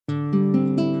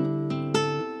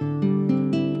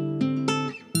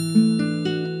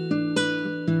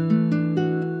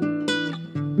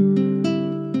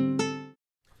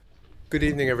Good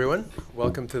evening, everyone.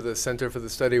 Welcome to the Center for the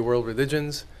Study of World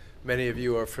Religions. Many of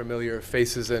you are familiar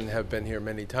faces and have been here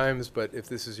many times, but if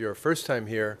this is your first time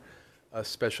here, a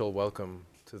special welcome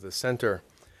to the center.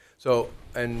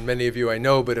 And many of you I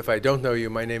know, but if I don't know you,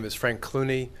 my name is Frank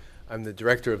Clooney. I'm the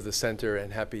director of the center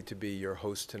and happy to be your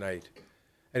host tonight.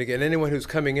 And again, anyone who's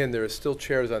coming in, there are still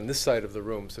chairs on this side of the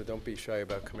room, so don't be shy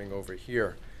about coming over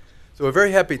here. So we're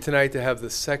very happy tonight to have the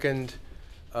second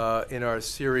in our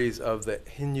series of the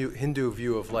Hindu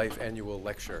View of Life annual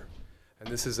lecture. And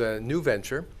this is a new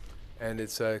venture, and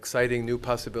it's an exciting new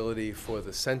possibility for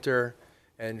the center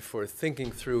and for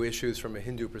thinking through issues from a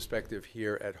Hindu perspective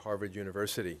here at Harvard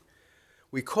University.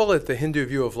 We call it the Hindu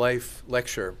View of Life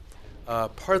lecture,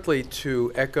 partly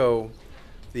to echo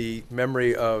the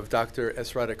memory of Dr.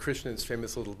 S. Radhakrishnan's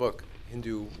famous little book,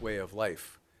 Hindu Way of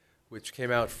Life, which came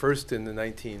out first in the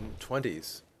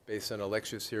 1920s based on a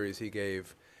lecture series he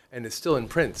gave, and is still in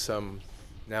print some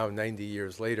now 90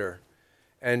 years later.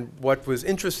 And what was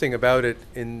interesting about it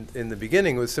in the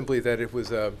beginning was simply that it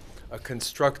was a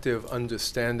constructive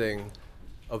understanding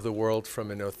of the world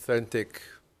from an authentic,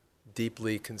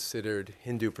 deeply considered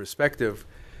Hindu perspective,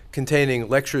 containing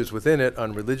lectures within it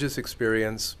on religious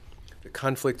experience, the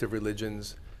conflict of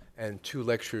religions, and 2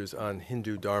 lectures on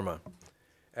Hindu Dharma.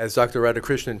 As Dr.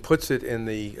 Radhakrishnan puts it in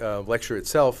the lecture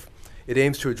itself, it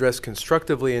aims to address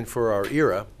constructively and for our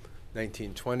era,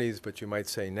 1920s, but you might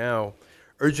say now,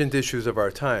 urgent issues of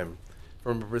our time,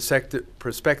 from a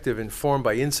perspective informed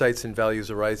by insights and values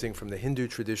arising from the Hindu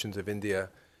traditions of India,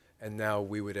 and now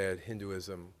we would add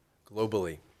Hinduism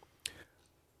globally.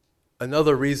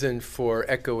 Another reason for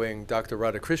echoing Dr.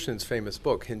 Radhakrishnan's famous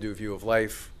book, Hindu View of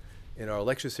Life, in our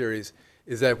lecture series,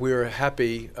 is that we were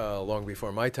happy, long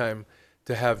before my time,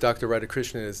 to have Dr.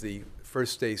 Radhakrishnan as the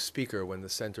first day speaker when the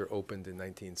center opened in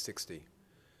 1960.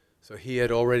 So he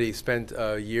had already spent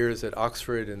years at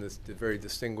Oxford in the very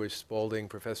distinguished Spalding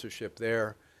professorship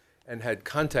there, and had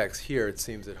contacts here, it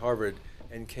seems, at Harvard,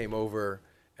 and came over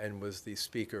and was the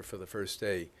speaker for the first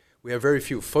day. We have very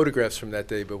few photographs from that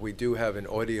day, but we do have an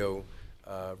audio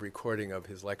recording of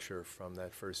his lecture from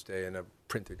that first day and a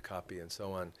printed copy and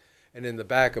so on. And in the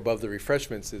back, above the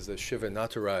refreshments, is a Shiva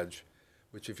Nataraj,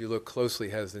 which if you look closely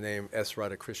has the name S.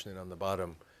 Radhakrishnan on the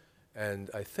bottom.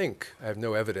 And I think, I have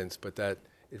no evidence, but that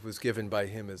it was given by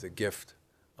him as a gift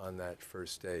on that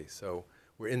first day. So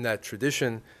we're in that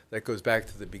tradition that goes back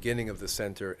to the beginning of the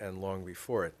center and long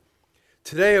before it.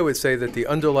 Today I would say that the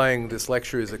underlying this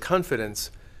lecture is a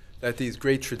confidence that these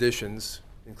great traditions,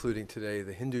 including today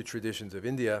the Hindu traditions of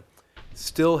India,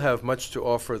 still have much to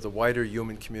offer the wider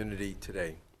human community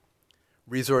today.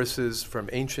 Resources from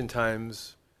ancient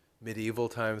times, medieval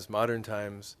times, modern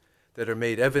times, that are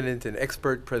made evident in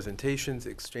expert presentations,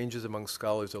 exchanges among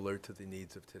scholars alert to the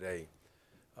needs of today.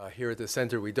 Here at the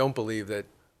center, we don't believe that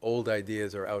old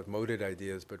ideas are outmoded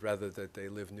ideas, but rather that they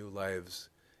live new lives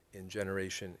in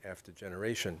generation after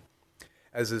generation.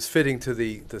 As is fitting to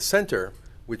the center,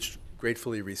 which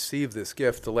gratefully received this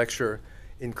gift, the lecture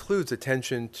includes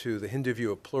attention to the Hindu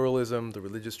view of pluralism, the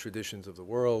religious traditions of the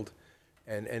world,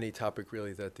 and any topic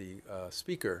really that the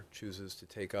speaker chooses to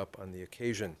take up on the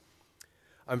occasion.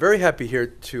 I'm very happy here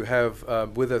to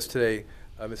have with us today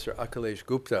Mr. Akhilesh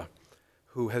Gupta,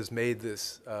 who has made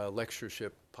this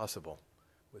lectureship possible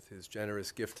with his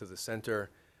generous gift to the center.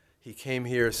 He came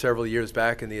here several years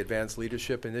back in the Advanced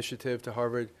Leadership Initiative to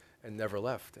Harvard and never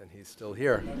left, and he's still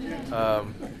here.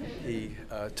 He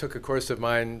took a course of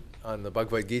mine on the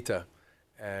Bhagavad Gita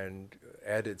and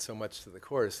added so much to the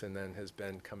course, and then has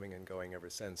been coming and going ever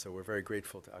since. So we're very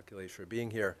grateful to Akhilesh for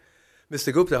being here.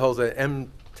 Mr. Gupta holds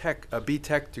a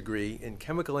B.Tech degree in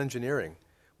chemical engineering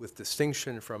with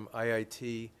distinction from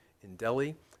IIT in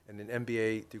Delhi and an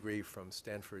MBA degree from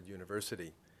Stanford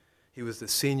University. He was the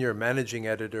senior managing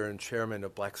editor and chairman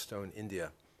of Blackstone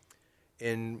India.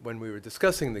 When we were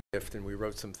discussing the gift and we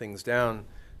wrote some things down,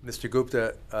 Mr.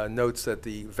 Gupta notes that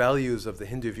the values of the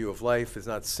Hindu view of life is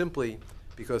not simply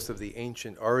because of the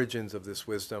ancient origins of this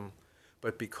wisdom,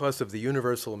 but because of the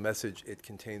universal message it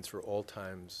contains for all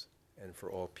times and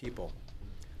for all people.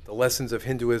 The lessons of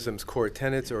Hinduism's core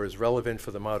tenets are as relevant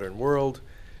for the modern world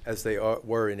as they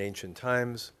were in ancient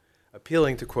times,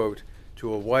 appealing to, quote,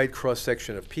 to a wide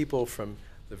cross-section of people from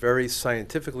the very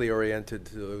scientifically oriented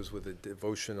to those with a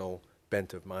devotional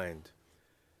bent of mind.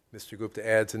 Mr. Gupta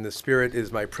adds, in the spirit, it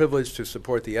is my privilege to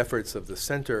support the efforts of the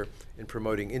center in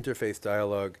promoting interfaith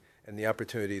dialogue and the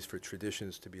opportunities for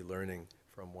traditions to be learning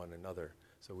from one another.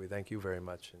 So we thank you very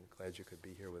much and glad you could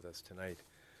be here with us tonight.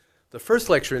 The first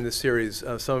lecture in this series,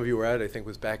 some of you were at, I think,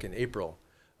 was back in April.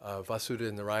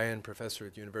 Vasudha Narayan, professor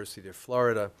at the University of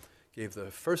Florida, gave the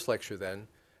first lecture then,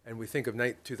 And we think of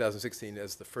 2016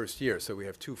 as the first year, so we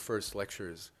have two first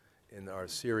lectures in our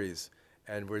series.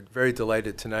 And we're very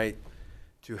delighted tonight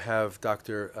to have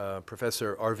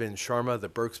Professor Arvind Sharma, the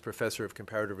Burks Professor of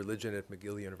Comparative Religion at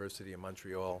McGill University in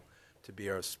Montreal, to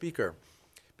be our speaker.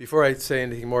 Before I say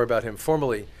anything more about him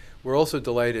formally, we're also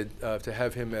delighted to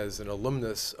have him as an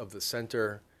alumnus of the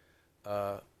center,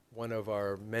 one of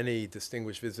our many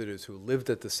distinguished visitors who lived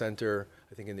at the center,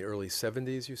 I think in the early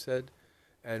 70s, you said.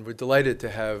 And we're delighted to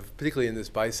have, particularly in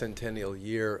this bicentennial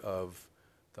year of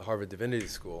the Harvard Divinity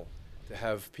School, to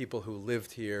have people who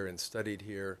lived here and studied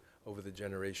here over the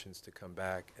generations to come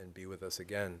back and be with us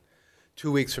again.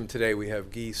 2 weeks from today, we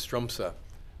have Guy Stromsa,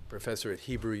 professor at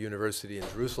Hebrew University in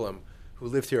Jerusalem, who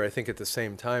lived here, I think, at the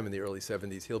same time in the early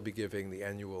 70s. He'll be giving the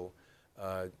annual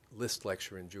List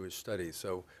Lecture in Jewish Studies.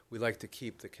 So we like to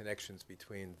keep the connections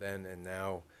between then and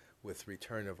now with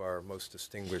return of our most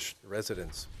distinguished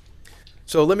residents.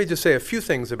 So let me just say a few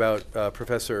things about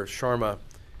Professor Sharma.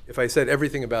 If I said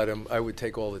everything about him, I would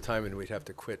take all the time and we'd have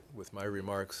to quit with my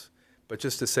remarks. But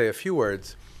just to say a few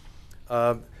words,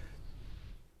 Professor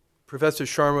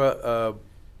Sharma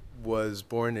was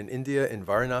born in India in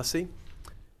Varanasi,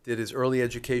 did his early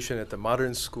education at the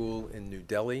Modern School in New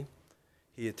Delhi.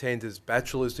 He attained his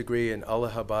bachelor's degree in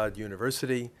Allahabad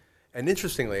University, and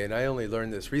interestingly, and I only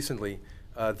learned this recently,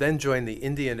 then joined the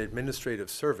Indian Administrative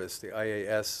Service, the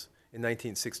IAS, in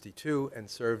 1962 and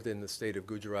served in the state of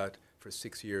Gujarat for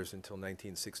 6 years until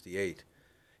 1968.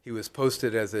 He was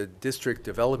posted as a district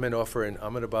development officer in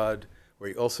Ahmedabad,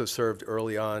 where he also served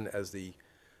early on as the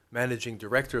managing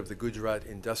director of the Gujarat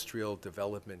Industrial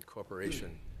Development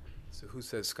Corporation. So who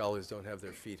says scholars don't have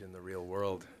their feet in the real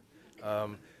world?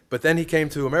 But then he came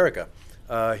to America.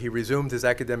 He resumed his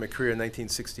academic career in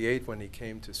 1968 when he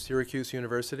came to Syracuse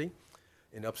University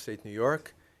in upstate New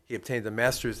York. He obtained a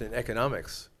master's in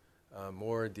economics,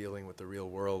 more dealing with the real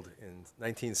world, in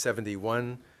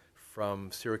 1971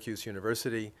 from Syracuse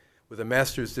University, with a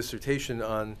master's dissertation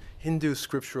on Hindu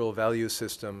scriptural value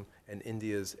system and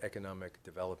India's economic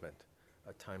development,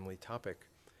 a timely topic.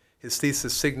 His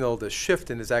thesis signaled a shift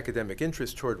in his academic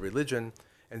interest toward religion,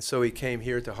 and so he came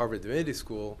here to Harvard Divinity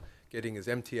School, getting his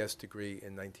MTS degree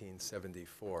in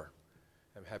 1974.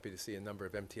 I'm happy to see a number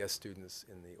of MTS students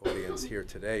in the audience here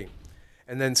today.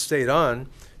 And then stayed on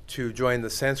to join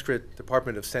the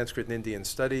Department of Sanskrit and Indian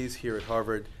Studies here at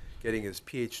Harvard, getting his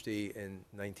PhD in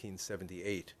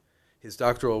 1978. His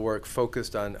doctoral work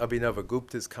focused on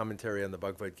Abhinavagupta's commentary on the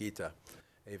Bhagavad Gita.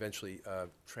 He eventually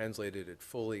translated it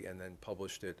fully and then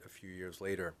published it a few years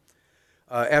later.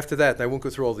 After that, and I won't go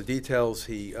through all the details,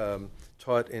 he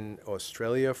taught in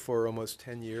Australia for almost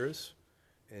 10 years,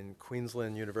 in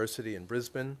Queensland University in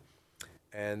Brisbane,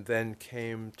 and then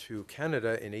came to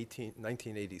Canada in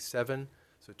 1987,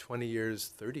 so 20 years,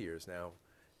 30 years now,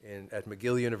 at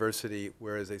McGill University,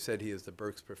 where, as I said, he is the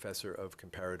Burks Professor of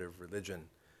Comparative Religion.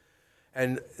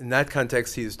 And in that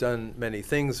context, he's done many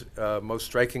things, most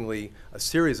strikingly, a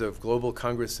series of global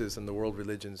congresses on the world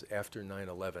religions after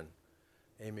 9/11,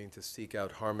 aiming to seek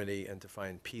out harmony and to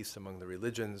find peace among the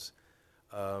religions.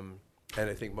 And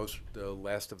I think the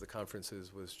last of the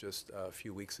conferences was just a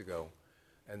few weeks ago.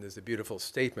 And there's a beautiful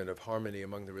statement of harmony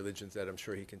among the religions that I'm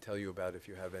sure he can tell you about if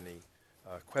you have any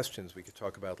questions we could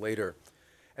talk about later.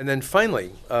 And then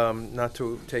finally, not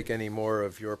to take any more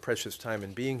of your precious time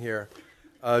in being here,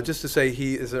 just to say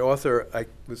he is an author. I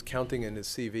was counting in his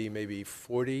CV maybe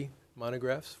 40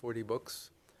 monographs, 40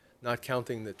 books, not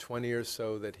counting the 20 or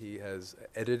so that he has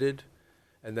edited.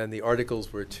 And then the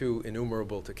articles were too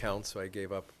innumerable to count, so I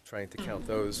gave up trying to count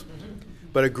those.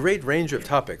 But a great range of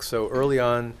topics. So early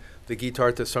on, the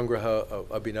Gitartha Sangraha of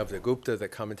Abhinavagupta, the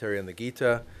commentary on the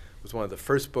Gita, was one of the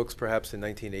first books, perhaps in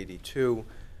 1982.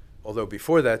 Although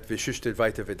before that,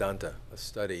 Vishishtadvaita Vedanta, a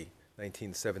study,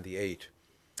 1978.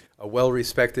 A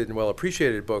well-respected and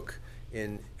well-appreciated book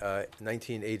in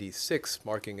 1986,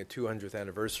 marking a 200th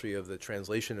anniversary of the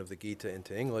translation of the Gita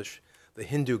into English, the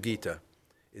Hindu Gita,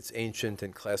 its ancient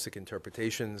and classic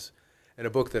interpretations, and a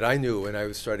book that I knew when I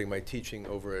was starting my teaching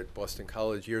over at Boston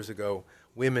College years ago,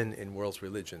 Women in World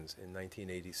Religions, in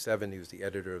 1987. He was the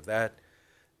editor of that.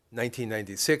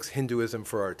 1996, Hinduism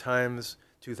for Our Times.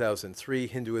 2003,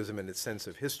 Hinduism and Its Sense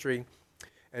of History.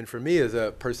 And for me, as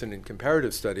a person in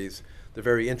comparative studies, the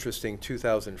very interesting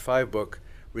 2005 book,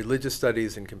 Religious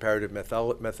Studies and Comparative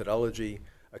Methodology,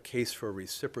 A Case for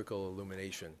Reciprocal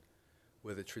Illumination,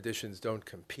 where the traditions don't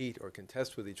compete or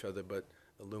contest with each other, but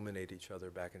illuminate each other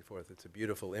back and forth. It's a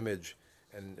beautiful image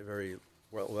and very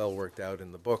well worked out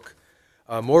in the book.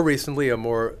 More recently, a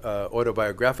more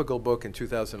autobiographical book in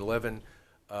 2011,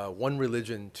 One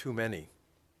Religion, Too Many,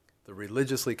 The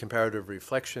Religiously Comparative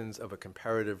Reflections of a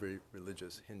Comparatively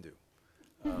Religious Hindu.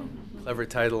 Clever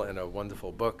title and a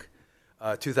wonderful book.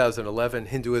 2011,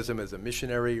 Hinduism as a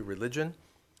Missionary Religion.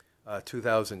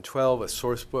 2012, a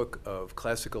source book of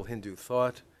classical Hindu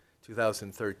thought.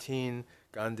 2013,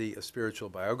 Gandhi, A Spiritual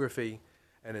Biography.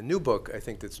 And a new book, I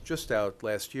think, that's just out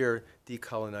last year,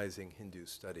 Decolonizing Hindu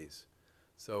Studies.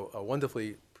 So a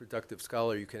wonderfully productive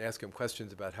scholar. You can ask him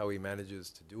questions about how he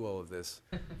manages to do all of this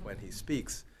when he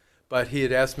speaks. But he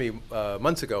had asked me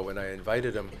months ago when I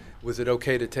invited him, was it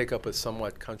okay to take up a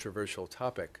somewhat controversial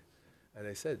topic? And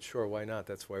I said, sure, why not?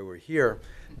 That's why we're here.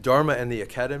 Dharma and the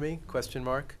Academy, question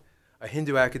mark. A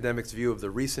Hindu academic's view of the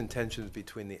recent tensions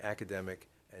between the academic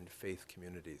and faith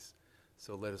communities.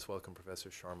 So let us welcome Professor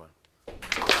Sharma.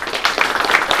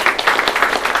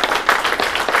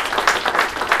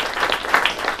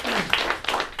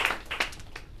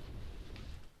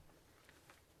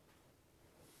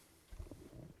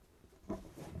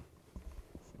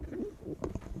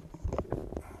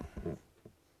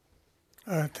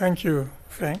 Thank you,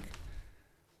 Frank.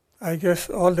 I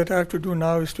guess all that I have to do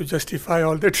now is to justify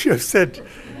all that you have said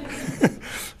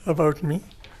about me.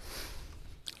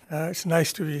 It's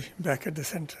nice to be back at the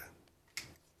center.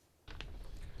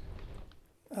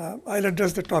 I'll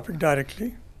address the topic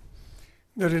directly.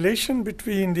 The relation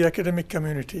between the academic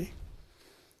community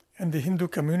and the Hindu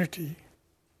community,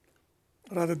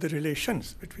 rather the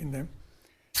relations between them,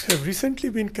 have recently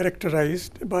been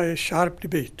characterized by a sharp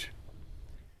debate,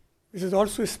 which has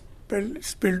also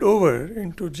spilled over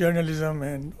into journalism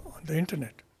and on the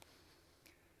internet.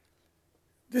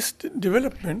 This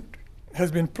development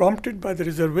has been prompted by the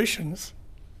reservations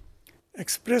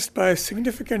expressed by a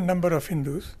significant number of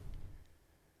Hindus,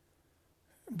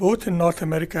 both in North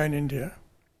America and India,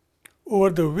 over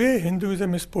the way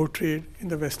Hinduism is portrayed in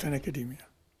the Western academia,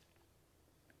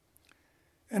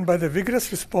 and by the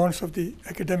vigorous response of the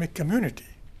academic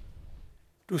community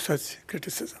to such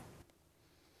criticism.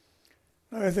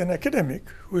 Now, as an academic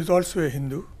who is also a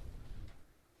Hindu,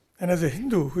 and as a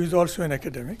Hindu who is also an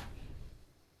academic,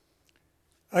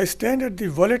 I stand at the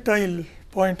volatile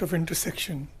point of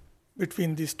intersection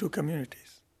between these two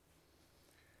communities.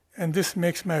 And this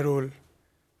makes my role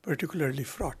particularly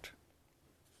fraught.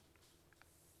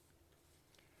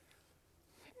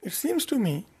 It seems to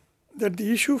me that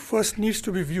the issue first needs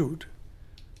to be viewed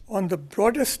on the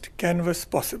broadest canvas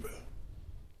possible,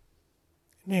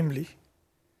 namely,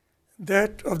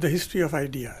 that of the history of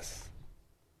ideas.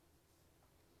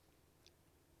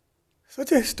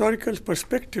 Such a historical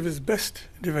perspective is best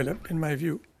developed, in my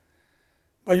view,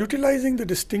 by utilizing the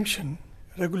distinction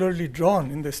regularly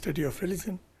drawn in the study of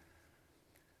religion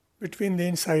between the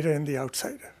insider and the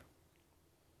outsider.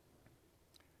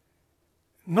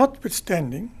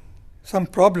 Notwithstanding some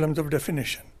problems of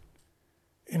definition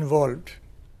involved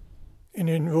in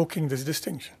invoking this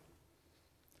distinction.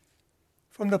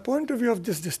 From the point of view of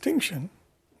this distinction,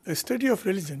 the study of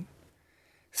religion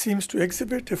seems to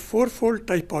exhibit a fourfold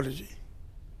typology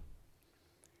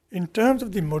in terms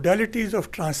of the modalities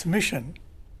of transmission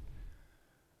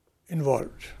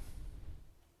involved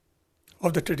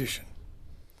of the tradition,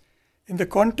 in the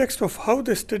context of how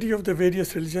the study of the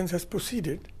various religions has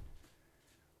proceeded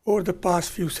over the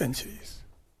past few centuries.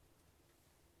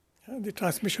 The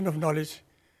transmission of knowledge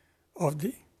of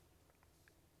the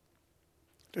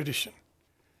tradition.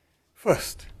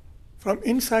 First, from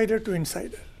insider to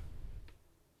insider.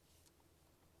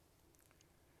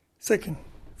 Second,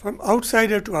 from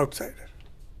outsider to outsider.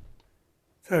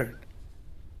 Third,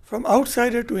 from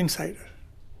outsider to insider.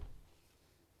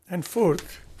 And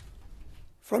fourth,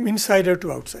 from insider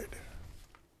to outsider.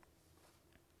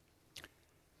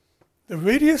 The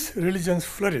various religions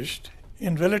flourished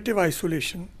in relative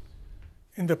isolation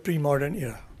in the pre-modern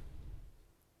era.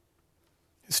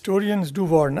 Historians do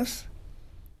warn us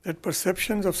that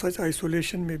perceptions of such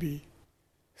isolation may be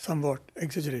somewhat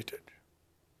exaggerated.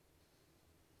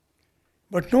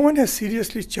 But no one has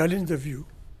seriously challenged the view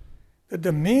that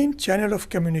the main channel of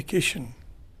communication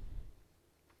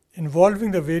involving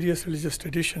the various religious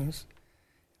traditions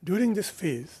during this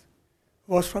phase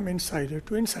was from insider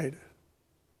to insider.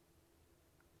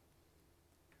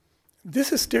 This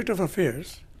state of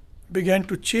affairs began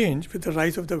to change with the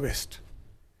rise of the West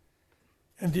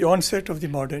and the onset of the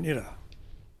modern era.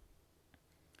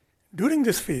 During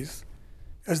this phase,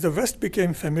 as the West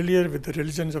became familiar with the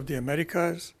religions of the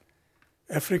Americas,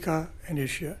 Africa, and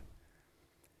Asia,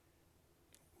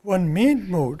 one main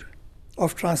mode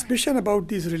of transmission about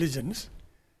these religions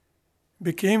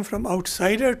became from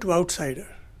outsider to outsider.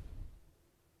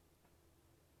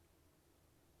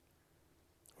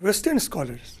 Western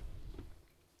scholars,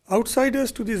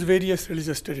 outsiders to these various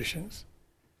religious traditions,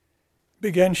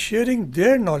 began sharing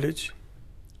their knowledge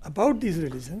about these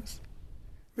religions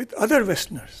with other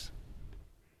Westerners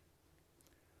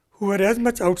who were as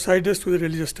much outsiders to the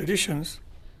religious traditions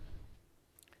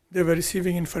they were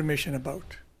receiving information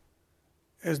about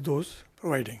as those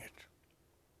providing it.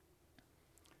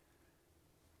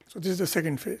 So this is the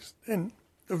second phase. Then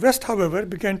the West, however,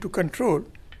 began to control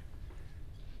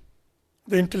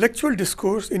the intellectual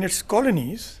discourse in its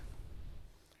colonies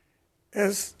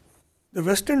as the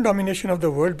Western domination of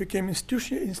the world became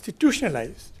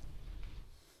institutionalized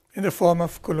in the form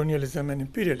of colonialism and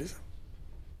imperialism.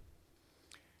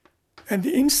 And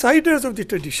the insiders of the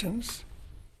traditions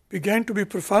began to be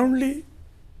profoundly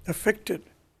affected,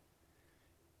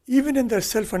 even in their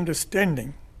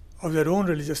self-understanding of their own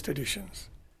religious traditions,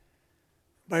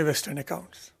 by Western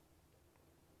accounts.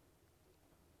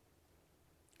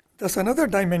 Thus, another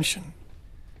dimension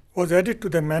was added to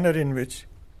the manner in which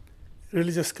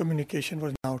religious communication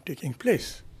was now taking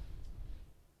place,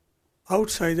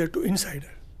 outsider to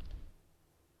insider.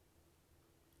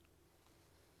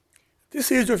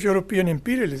 This age of European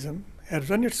imperialism had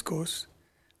run its course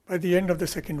by the end of the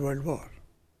Second World War,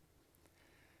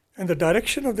 and the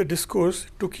direction of the discourse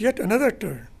took yet another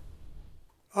turn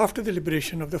after the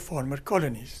liberation of the former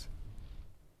colonies.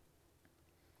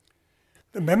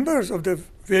 The members of the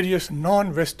various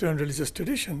non-Western religious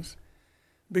traditions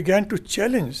began to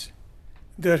challenge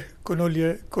their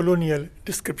colonial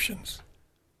descriptions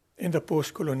in the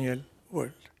post-colonial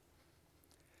world.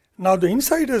 Now the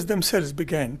insiders themselves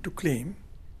began to claim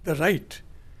the right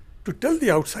to tell the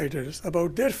outsiders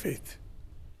about their faith,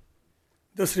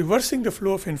 thus reversing the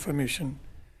flow of information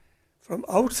from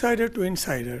outsider to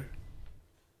insider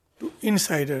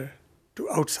to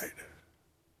outsider.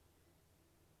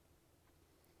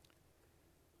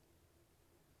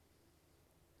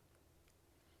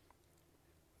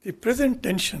 The present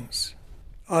tensions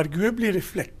arguably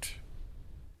reflect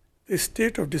the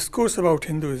state of discourse about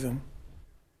Hinduism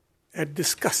at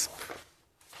this cusp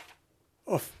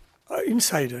of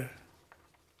insider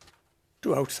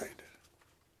to outsider.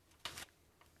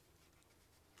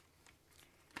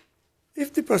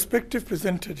 If the perspective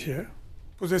presented here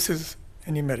possesses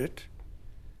any merit,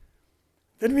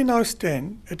 then we now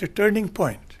stand at a turning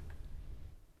point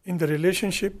in the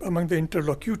relationship among the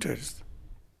interlocutors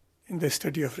in the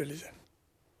study of religion.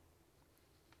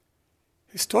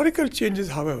 Historical changes,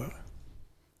 however,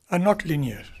 are not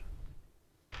linear,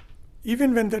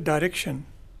 even when the direction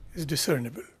is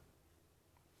discernible,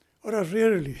 or are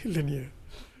rarely linear,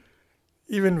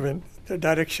 even when the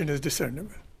direction is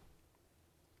discernible.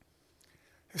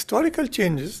 Historical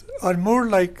changes are more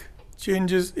like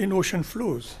changes in ocean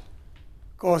flows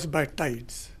caused by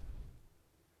tides.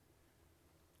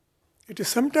 It is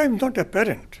sometimes not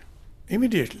apparent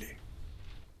immediately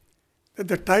that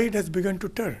the tide has begun to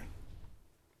turn,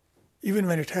 even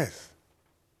when it has.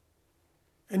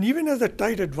 And even as the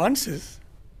tide advances,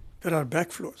 there are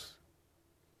backflows,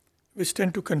 which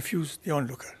tend to confuse the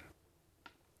onlooker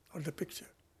or the picture.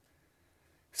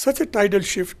 Such a tidal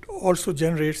shift also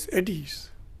generates eddies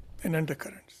and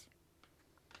undercurrents.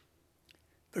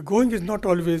 The going is not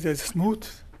always as smooth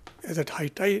as at high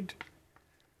tide,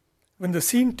 when the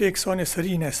scene takes on a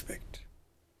serene aspect,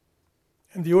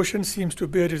 and the ocean seems to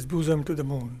bare its bosom to the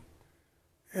moon,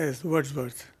 as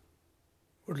Wordsworth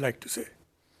would like to say.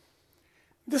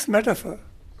 This metaphor,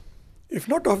 if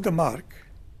not off the mark,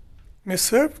 may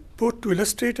serve both to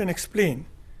illustrate and explain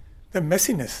the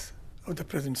messiness of the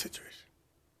present situation.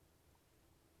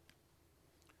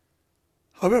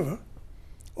 However,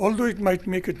 although it might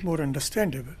make it more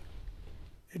understandable,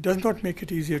 it does not make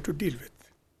it easier to deal with.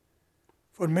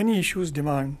 For many issues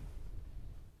demand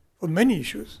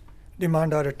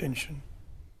our attention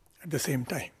at the same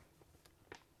time.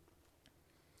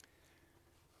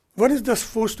 One is thus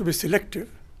forced to be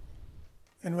selective,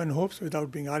 and one hopes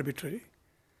without being arbitrary.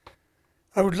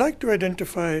 I would like to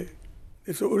identify,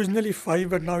 it's originally 5,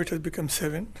 but now it has become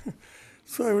 7.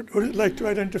 So I would like to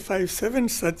identify 7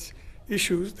 such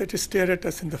issues that stare at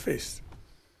us in the face.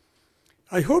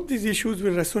 I hope these issues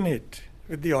will resonate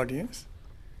with the audience,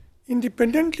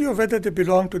 independently of whether they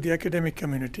belong to the academic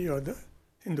community or the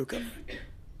Hindu community.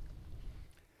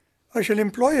 I shall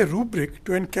employ a rubric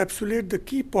to encapsulate the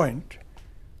key point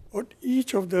on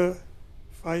each of the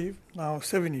 5, now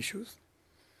 7 issues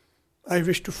I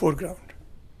wish to foreground,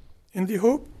 in the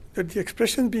hope that the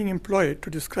expressions being employed to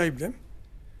describe them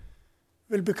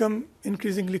will become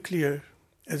increasingly clear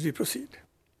as we proceed.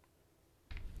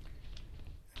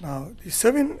 Now, the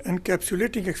 7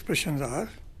 encapsulating expressions are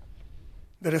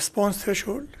the response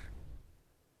threshold,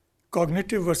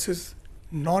 cognitive versus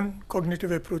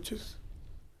non-cognitive approaches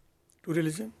to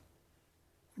religion,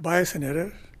 bias and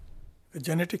error, the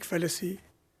genetic fallacy,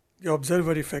 the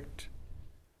observer effect,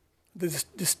 the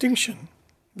distinction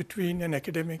between an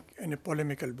academic and a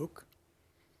polemical book,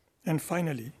 and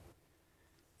finally,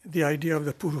 the idea of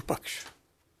the Puru Paksh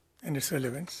and its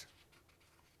relevance.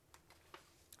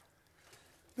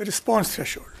 The response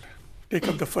threshold. Take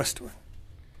up the first one.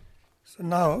 So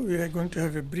now we are going to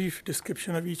have a brief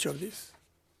description of each of these.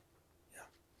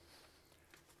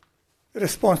 The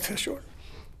response threshold.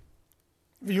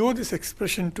 We owe this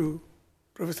expression to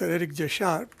Professor Eric J.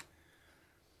 Sharp.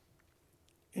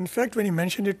 In fact, when he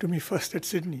mentioned it to me first at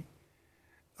Sydney,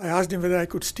 I asked him whether I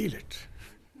could steal it.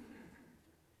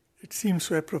 It seems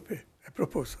so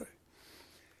apropos.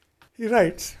 He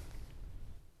writes,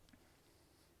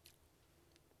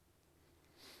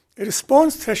 a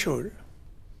response threshold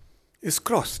is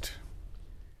crossed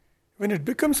when it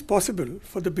becomes possible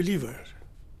for the believer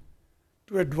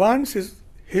to advance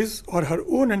his or her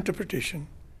own interpretation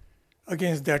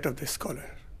against that of the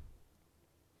scholar.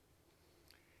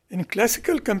 In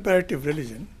classical comparative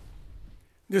religion,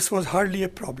 this was hardly a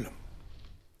problem,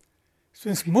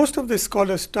 since most of the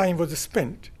scholar's time was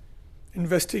spent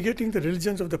investigating the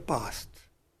religions of the past,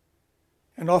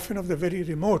 and often of the very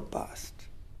remote past.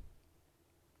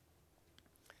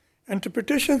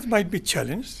 Interpretations might be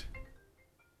challenged,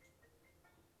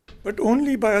 but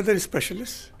only by other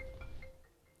specialists,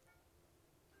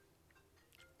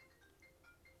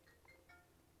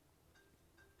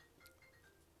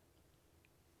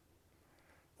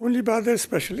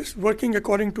 working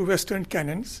according to Western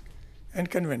canons and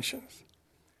conventions.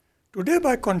 Today,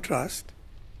 by contrast,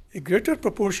 a greater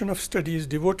proportion of study is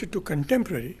devoted to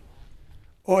contemporary,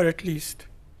 or at least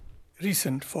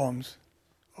recent forms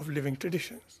of living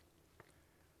traditions.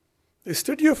 The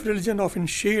study of religion often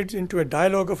shades into a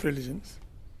dialogue of religions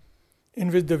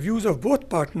in which the views of both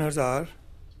partners are,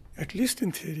 at least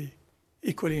in theory,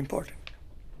 equally important.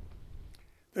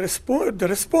 The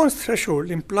response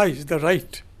threshold implies the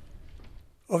right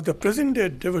of the present-day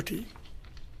devotee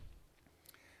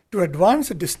to advance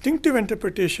a distinctive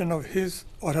interpretation of his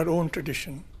or her own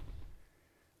tradition,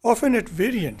 often at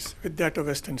variance with that of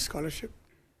Western scholarship,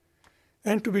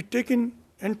 and to be taken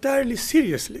entirely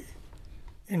seriously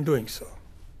in doing so.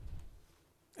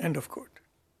 End of quote.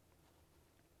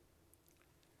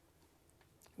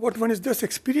 What one is thus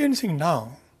experiencing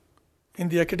now in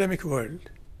the academic world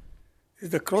is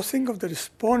the crossing of the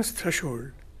response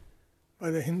threshold by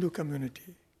the Hindu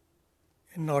community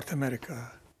in North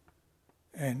America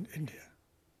and India.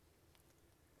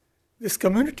 This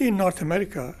community in North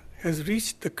America has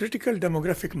reached the critical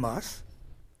demographic mass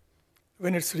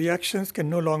when its reactions can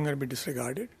no longer be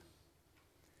disregarded.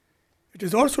 It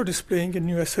is also displaying a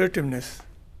new assertiveness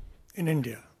in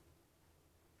India.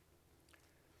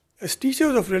 As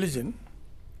teachers of religion,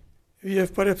 we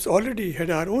have perhaps already had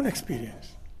our own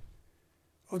experience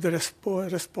of the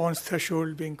response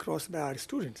threshold being crossed by our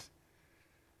students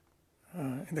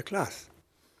in the class,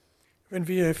 when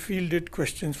we have fielded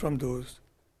questions from those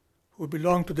who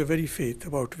belong to the very faith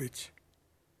about which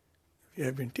we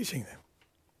have been teaching them.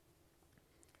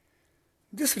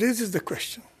 This raises the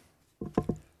question,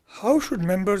 how should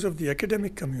members of the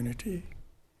academic community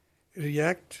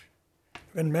react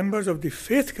when members of the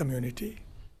faith community,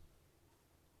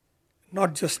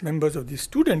 not just members of the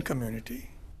student community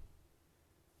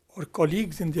or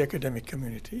colleagues in the academic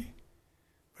community,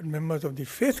 but members of the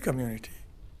faith community,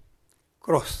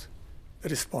 cross the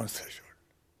response threshold?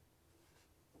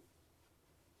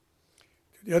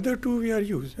 The other two we are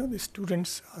used, the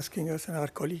students asking us and our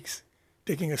colleagues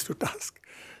taking us to task.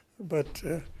 But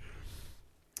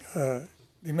the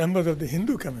members of the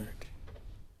Hindu community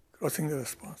crossing the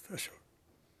response threshold.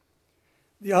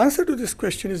 The answer to this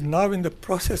question is now in the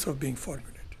process of being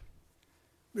formulated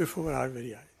before our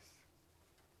very eyes.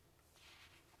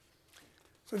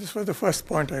 So this was the first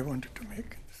point I wanted to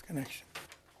make, this connection.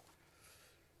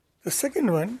 The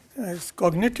second one is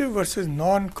cognitive versus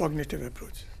non-cognitive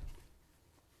approaches.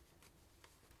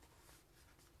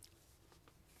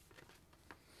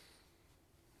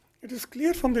 It is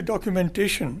clear from the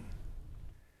documentation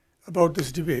about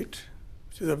this debate,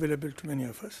 which is available to many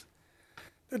of us,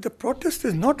 that the protest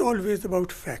is not always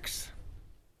about facts,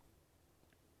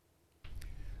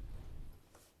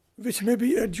 which may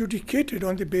be adjudicated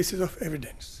on the basis of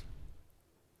evidence,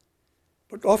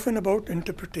 but often about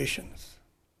interpretations,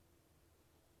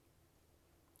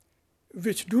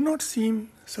 which do not seem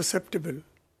susceptible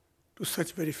to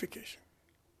such verification.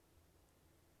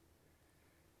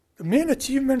 The main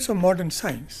achievements of modern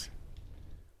science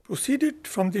proceeded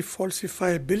from the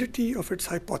falsifiability of its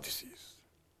hypotheses.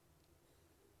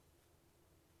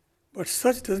 But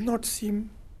such does not seem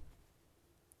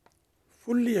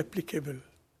fully applicable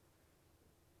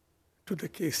to the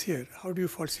case here. How do you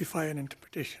falsify an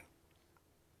interpretation?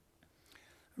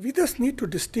 We thus need to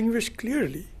distinguish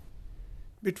clearly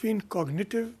between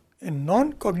cognitive and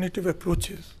non-cognitive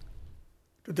approaches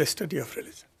to the study of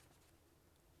religion.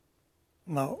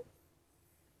 Now,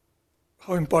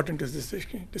 how important is this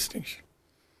distinction?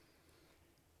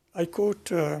 I quote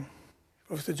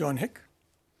Professor John Hick.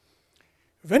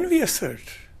 When we assert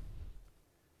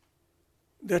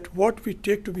that what we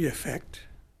take to be a fact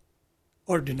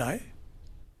or deny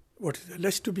what is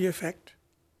alleged to be a fact,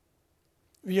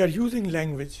 we are using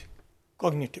language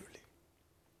cognitively.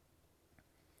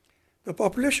 The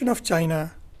population of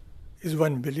China is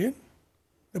 1 billion.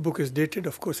 The book is dated,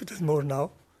 of course it is more now.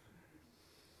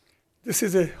 This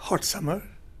is a hot summer.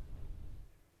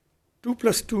 2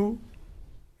 plus 2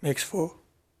 makes 4.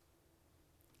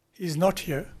 He is not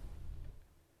here.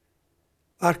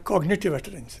 Are cognitive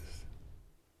utterances.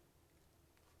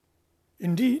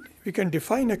 Indeed, we can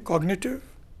define a cognitive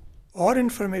or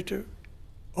informative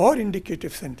or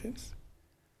indicative sentence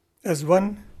as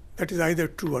one that is either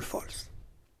true or false.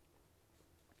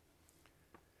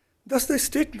 Thus, the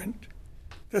statement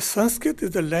that Sanskrit is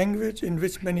the language in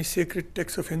which many sacred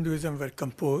texts of Hinduism were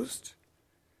composed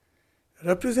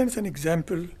represents an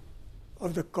example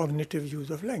of the cognitive use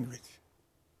of language.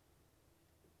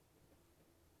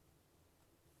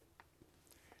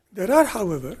 There are,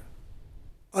 however,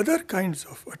 other kinds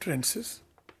of utterances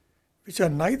which are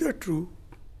neither true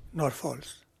nor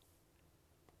false,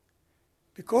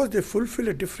 because they fulfill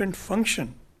a different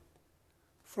function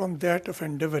from that of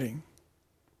endeavoring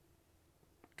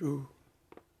to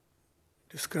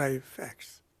describe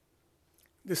facts.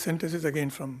 This sentence is again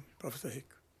from Professor Hick.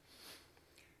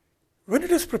 When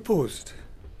it is proposed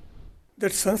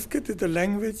that Sanskrit is the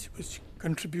language which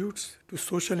contributes to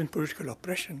social and political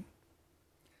oppression,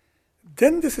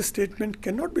 then this statement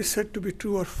cannot be said to be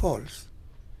true or false,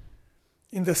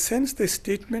 in the sense the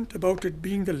statement about it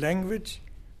being the language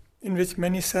in which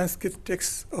many Sanskrit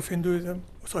texts of Hinduism,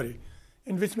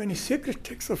 in which many sacred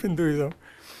texts of Hinduism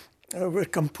were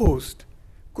composed,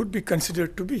 could be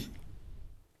considered to be.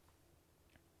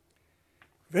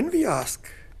 When we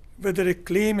ask whether a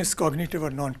claim is cognitive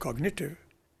or non-cognitive,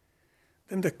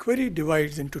 then the query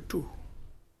divides into two.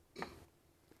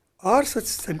 Are such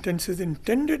sentences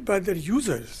intended by their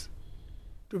users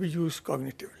to be used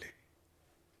cognitively?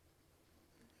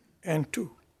 And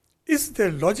two, is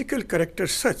their logical character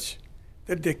such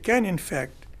that they can, in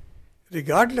fact,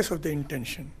 regardless of the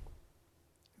intention,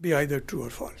 be either true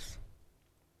or false?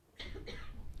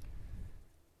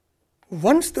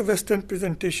 Once the Western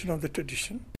presentation of the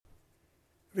tradition,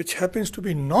 which happens to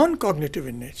be non-cognitive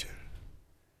in nature,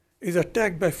 is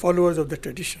attacked by followers of the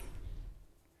tradition,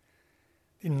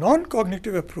 the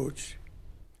non-cognitive approach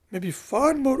may be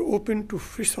far more open to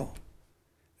frisson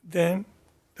than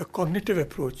the cognitive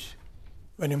approach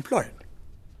when employed.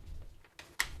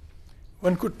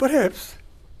 One could perhaps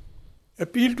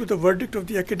appeal to the verdict of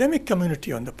the academic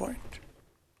community on the point,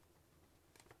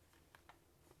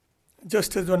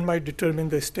 just as one might determine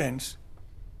the stance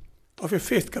of a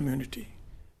faith community.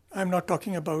 I'm not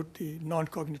talking about the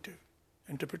non-cognitive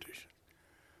interpretation.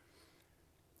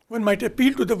 One might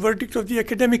appeal to the verdict of the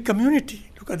academic community.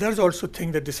 Look, others also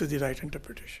think that this is the right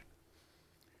interpretation.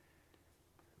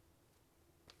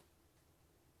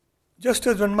 Just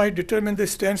as one might determine the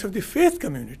stance of the faith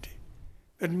community,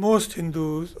 that most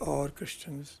Hindus or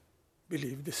Christians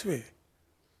believe this way.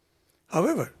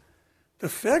 However, the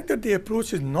fact that the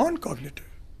approach is non-cognitive,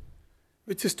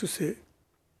 which is to say,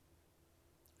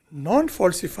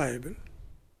 non-falsifiable,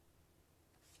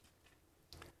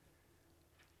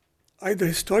 either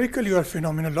historically or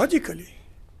phenomenologically,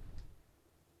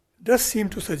 does seem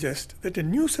to suggest that a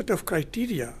new set of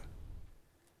criteria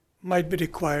might be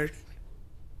required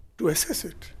to assess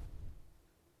it.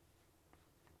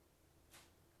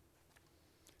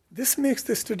 This makes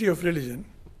the study of religion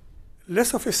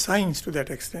less of a science to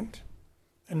that extent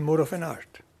and more of an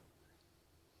art.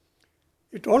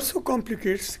 It also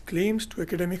complicates claims to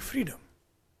academic freedom.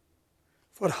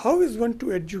 For how is one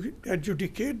to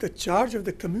adjudicate the charge of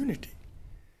the community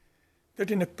that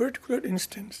in a particular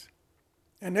instance,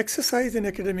 an exercise in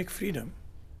academic freedom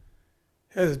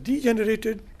has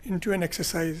degenerated into an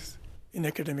exercise in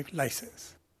academic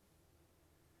license,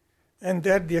 and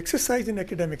that the exercise in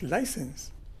academic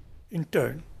license, in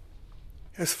turn,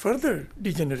 has further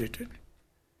degenerated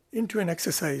into an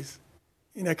exercise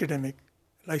in academic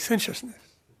licentiousness?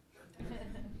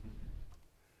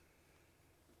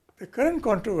 The current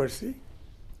controversy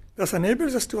thus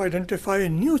enables us to identify a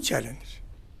new challenge: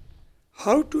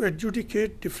 how to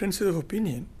adjudicate differences of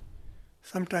opinion,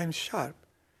 sometimes sharp,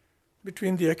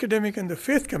 between the academic and the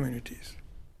faith communities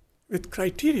with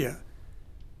criteria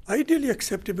ideally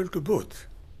acceptable to both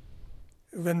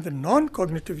when the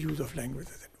non-cognitive use of language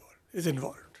is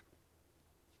involved.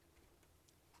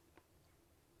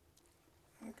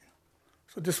 Okay.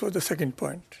 So this was the second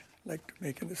point I'd like to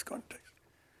make in this context.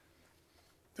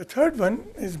 The third one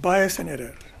is bias and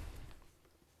error.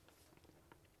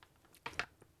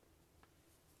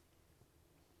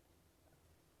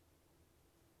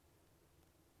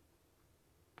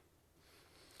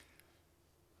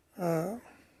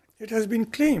 It has been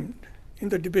claimed in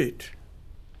the debate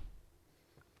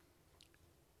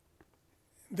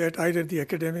that either the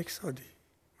academics or the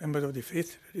members of the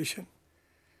faith tradition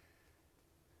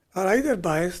are either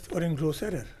biased or in gross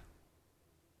error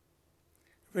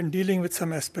when dealing with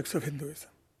some aspects of Hinduism.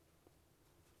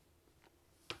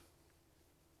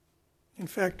 In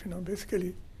fact,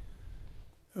 basically,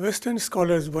 Western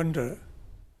scholars wonder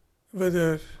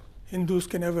whether Hindus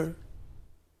can ever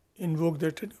invoke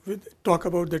talk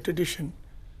about their tradition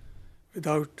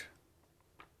without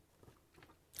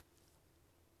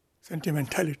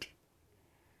sentimentality.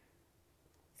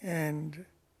 And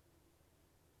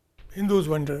Hindus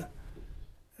wonder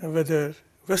whether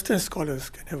Western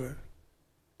scholars can ever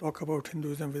talk about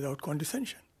Hinduism without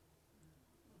condescension.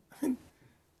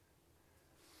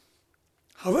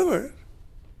 However,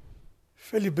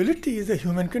 fallibility is a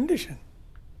human condition.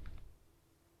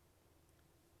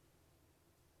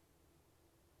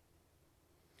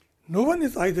 No one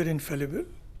is either infallible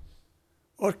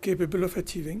or capable of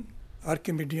achieving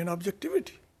Archimedean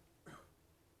objectivity.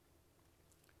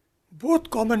 Both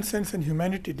common sense and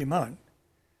humanity demand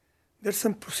that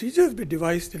some procedures be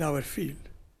devised in our field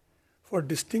for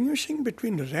distinguishing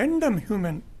between random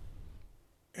human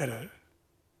error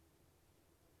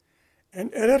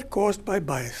and error caused by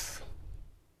bias,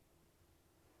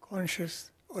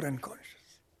 conscious or unconscious.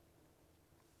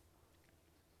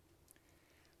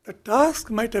 The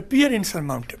task might appear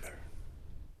insurmountable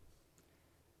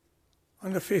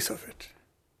on the face of it,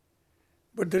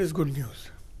 but there is good news.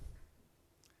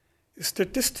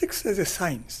 Statistics as a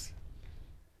science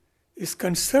is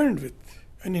concerned with,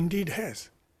 and indeed has,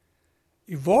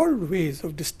 evolved ways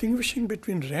of distinguishing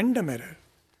between random error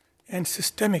and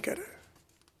systemic error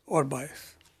or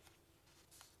bias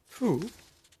through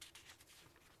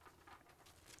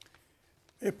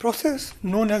a process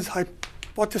known as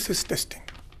hypothesis testing.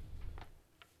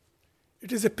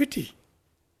 It is a pity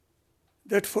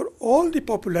that for all the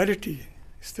popularity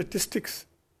statistics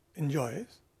enjoys,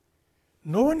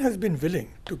 no one has been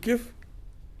willing to give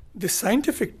the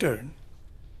scientific turn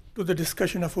to the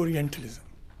discussion of Orientalism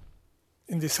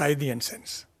in the Saidian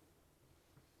sense.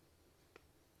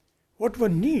 What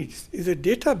one needs is a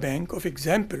data bank of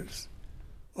examples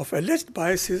of alleged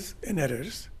biases and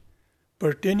errors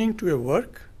pertaining to a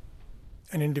work,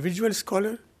 an individual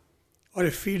scholar, or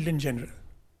a field in general.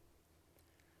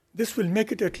 This will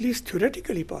make it at least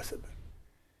theoretically possible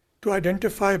to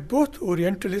identify both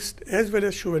Orientalist as well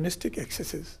as chauvinistic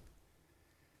excesses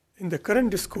in the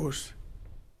current discourse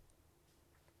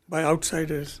by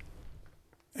outsiders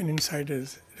and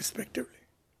insiders respectively.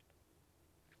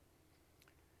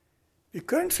 The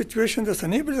current situation thus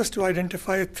enables us to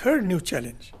identify a third new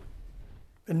challenge,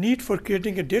 the need for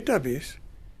creating a database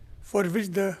for which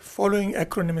the following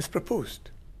acronym is proposed: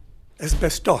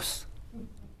 asbestos.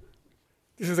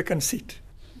 This is a conceit.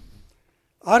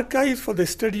 Archive for the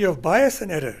study of bias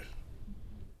and error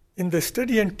in the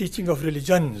study and teaching of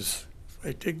religions. So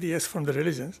I take the S from the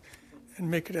religions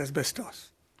and make it asbestos.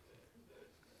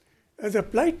 As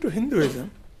applied to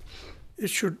Hinduism, it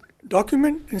should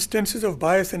document instances of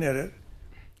bias and error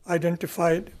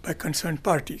identified by concerned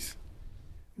parties,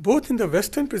 both in the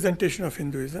Western presentation of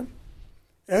Hinduism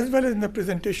as well as in the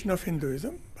presentation of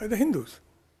Hinduism by the Hindus.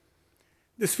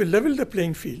 This will level the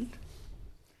playing field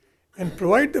and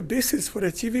provide the basis for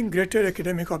achieving greater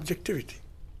academic objectivity,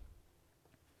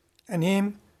 an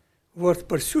aim worth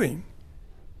pursuing,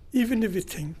 even if we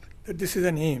think that this is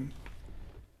an aim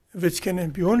which can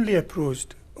be only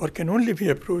approached or can only be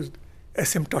approached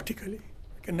asymptotically.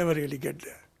 We can never really get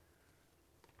there.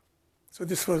 So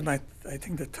this was I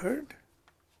think the third.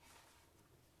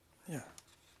 Yeah.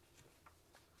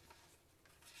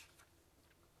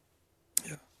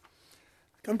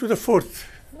 Come to the fourth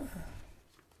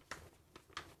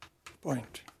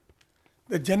point,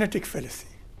 the genetic fallacy.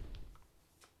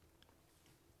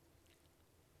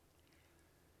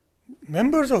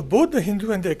 Members of both the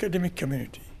Hindu and the academic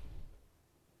community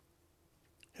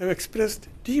have expressed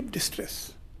deep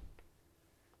distress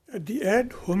at the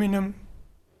ad hominem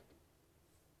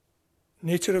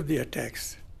nature of the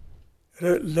attacks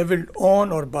leveled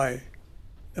on or by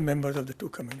the members of the two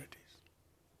communities.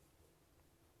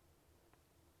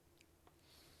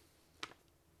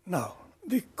 Now,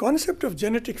 the concept of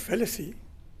genetic fallacy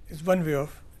is one way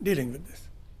of dealing with this.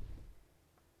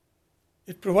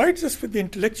 It provides us with the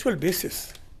intellectual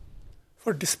basis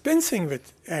for dispensing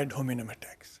with ad hominem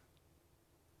attacks.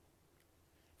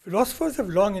 Philosophers have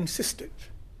long insisted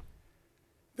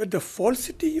that the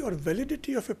falsity or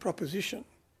validity of a proposition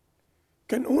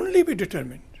can only be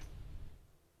determined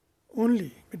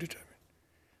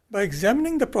by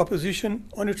examining the proposition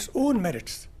on its own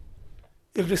merits,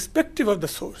 irrespective of the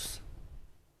source.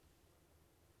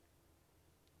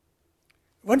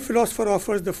 One philosopher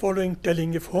offers the following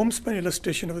telling, if homespun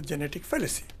illustration of the genetic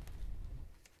fallacy.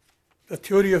 The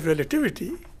theory of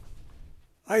relativity,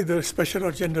 either special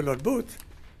or general or both,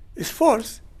 is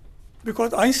false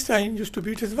because Einstein used to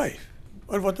beat his wife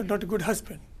or was not a good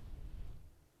husband.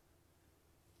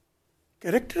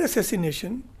 Character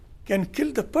assassination can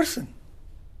kill the person,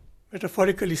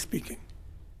 metaphorically speaking,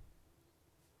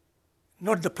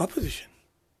 not the proposition.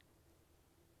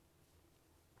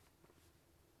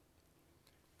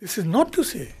 This is not to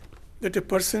say that a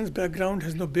person's background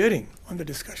has no bearing on the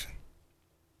discussion.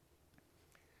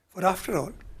 For after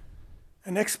all,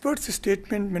 an expert's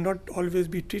statement may not always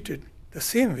be treated the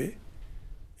same way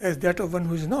as that of one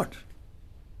who is not.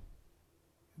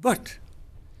 But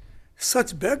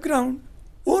such background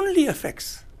only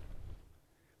affects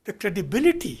the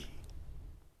credibility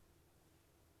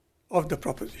of the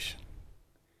proposition,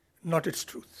 not its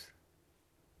truth.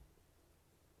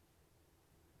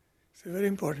 It's a very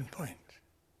important point.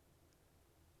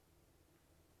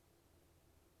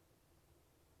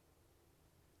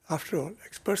 After all,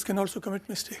 experts can also commit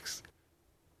mistakes.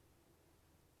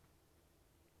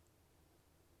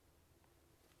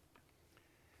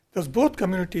 Thus, both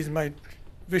communities might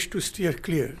wish to steer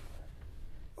clear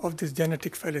of this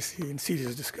genetic fallacy in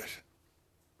serious discussion.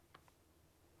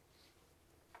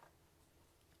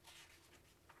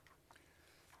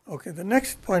 Okay, the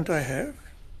next point I have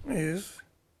is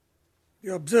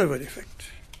the observer effect.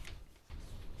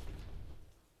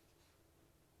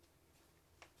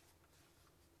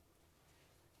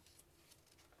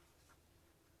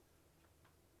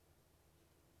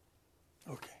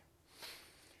 Okay.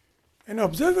 An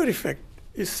observer effect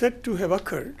is said to have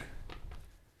occurred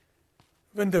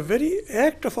when the very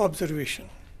act of observation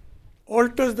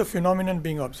alters the phenomenon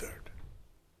being observed,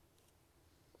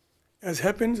 as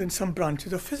happens in some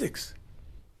branches of physics.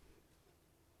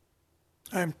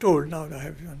 I am told, now that I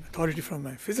have an authority from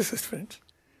my physicist friends,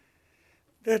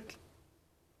 that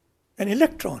an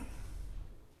electron,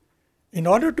 in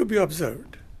order to be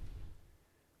observed,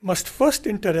 must first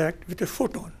interact with a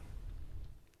photon,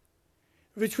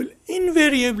 which will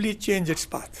invariably change its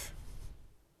path.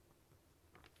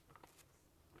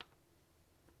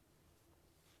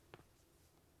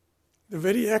 The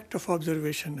very act of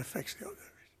observation affects the observation.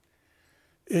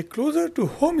 A closer to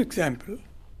home example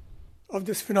of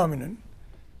this phenomenon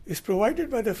is provided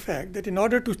by the fact that in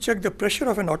order to check the pressure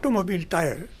of an automobile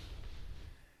tire,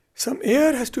 some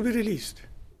air has to be released,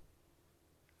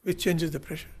 which changes the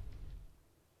pressure.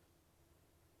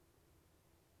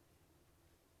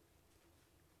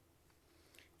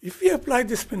 If we apply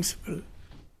this principle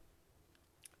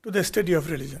to the study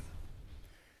of religion,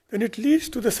 then it leads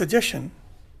to the suggestion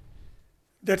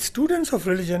that students of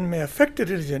religion may affect a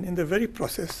religion in the very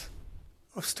process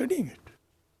of studying it.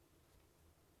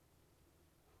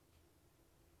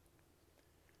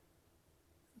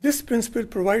 This principle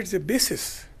provides a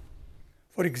basis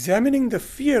for examining the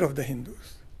fear of the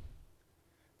Hindus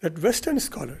that Western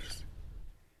scholars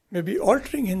may be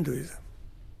altering Hinduism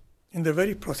in the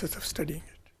very process of studying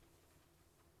it,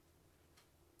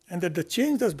 and that the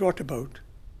change thus brought about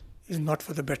is not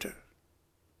for the better.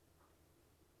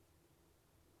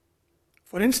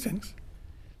 For instance,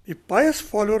 the pious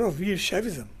follower of Veer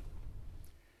Shaivism,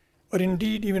 or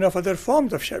indeed even of other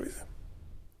forms of Shaivism,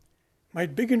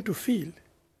 might begin to feel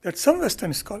that some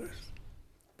Western scholars,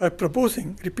 by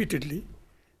proposing repeatedly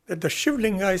that the Shiv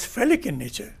Linga is phallic in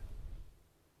nature,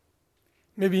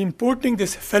 may be importing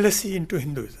this fallacy into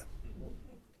Hinduism.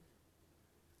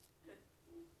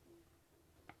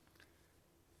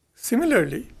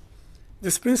 Similarly,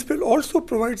 this principle also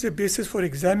provides a basis for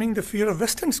examining the fear of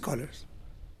Western scholars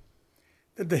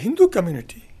that the Hindu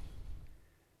community,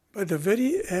 by the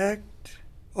very act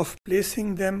of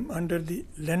placing them under the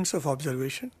lens of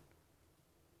observation,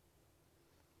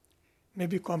 may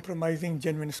be compromising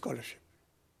genuine scholarship.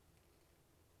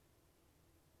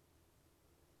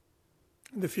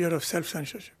 The fear of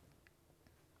self-censorship.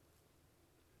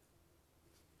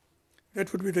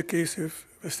 That would be the case if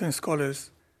Western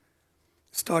scholars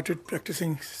started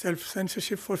practicing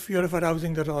self-censorship for fear of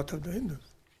arousing the wrath of the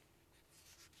Hindus.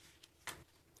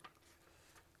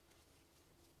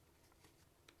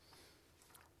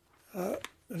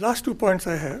 The last 2 points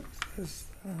I have is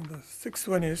the sixth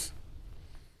one is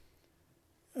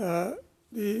the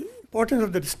importance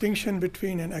of the distinction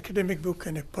between an academic book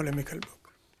and a polemical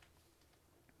book.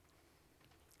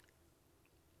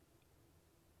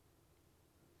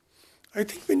 I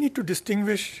think we need to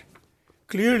distinguish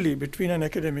clearly between an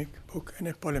academic book and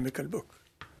a polemical book.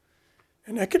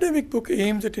 An academic book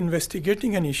aims at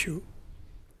investigating an issue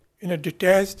in a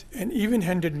detached and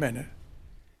even-handed manner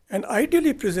and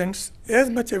ideally presents as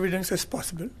much evidence as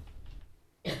possible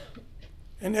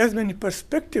and as many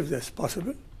perspectives as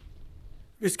possible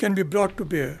which can be brought to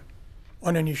bear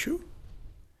on an issue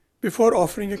before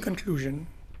offering a conclusion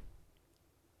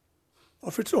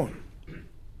of its own.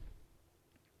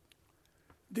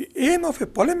 The aim of a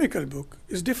polemical book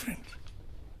is different.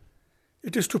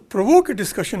 It is to provoke a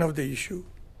discussion of the issue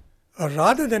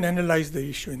rather than analyze the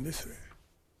issue in this way.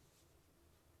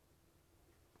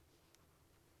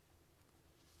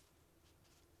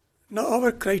 Now,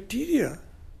 our criteria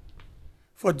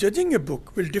for judging a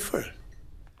book will differ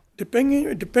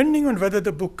depending on whether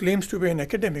the book claims to be an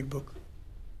academic book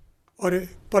or a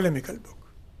polemical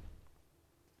book.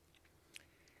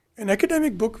 An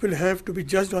academic book will have to be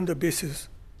judged on the basis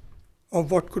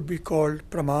of what could be called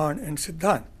praman and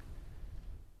siddhant.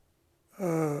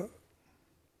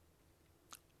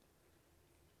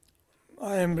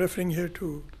 I am referring here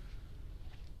to,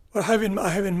 or I have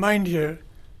in mind here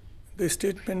the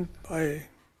statement by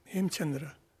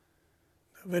Hemchandra,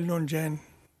 the well-known Jain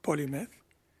polymath,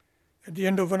 at the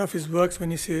end of one of his works when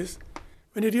he says,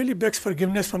 when he really begs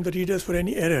forgiveness from the readers for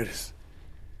any errors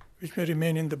which may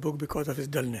remain in the book because of his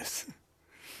dullness.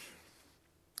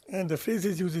 And the phrase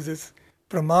he uses is,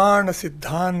 pramana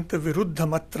siddhanta viruddha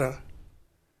matra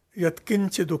yat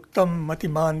kinchiduktam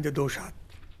matimandya doshat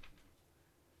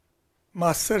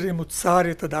masarya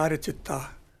mutsarya tadara chitta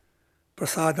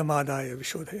prasadamadaya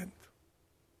vishodhayantu.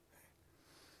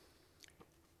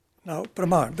 Now,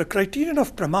 praman, the criterion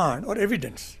of praman or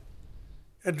evidence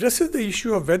addresses the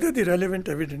issue of whether the relevant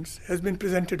evidence has been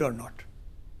presented or not.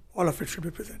 All of it should be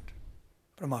present.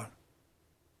 Praman.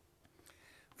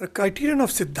 The criterion of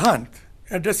siddhant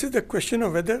addresses the question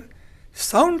of whether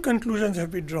sound conclusions have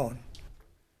been drawn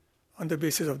on the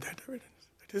basis of that evidence.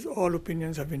 That is, all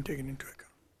opinions have been taken into account.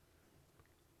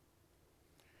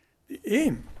 The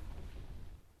aim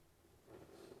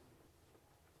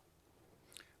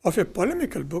of a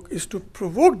polemical book is to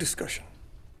provoke discussion.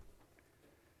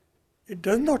 It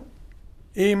does not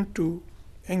aim to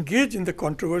engage in the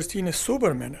controversy in a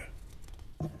sober manner.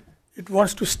 It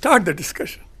wants to start the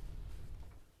discussion.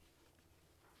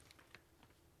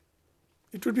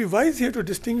 It would be wise here to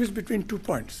distinguish between 2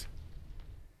 points.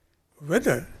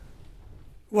 Whether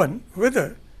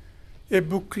a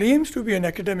book claims to be an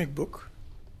academic book,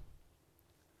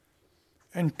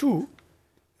 and 2,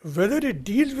 whether it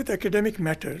deals with academic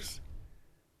matters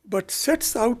but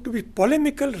sets out to be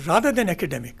polemical rather than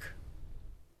academic.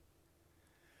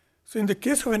 So in the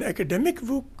case of an academic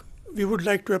book, we would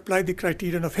like to apply the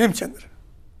criterion of Hemchandra.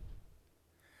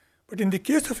 But in the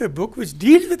case of a book which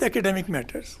deals with academic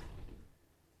matters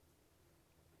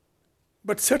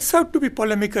but sets out to be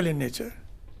polemical in nature,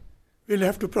 we'll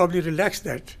have to probably relax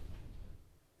that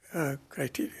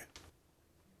criteria.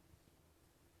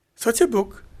 Such a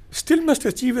book still must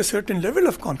achieve a certain level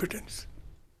of competence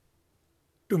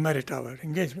to merit our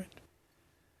engagement.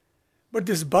 But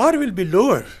this bar will be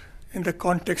lower in the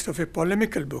context of a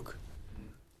polemical book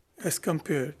as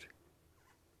compared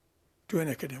to an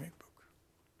academic book.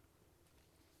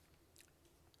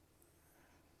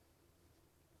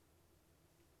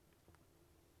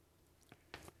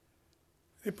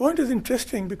 The point is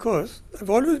interesting because I've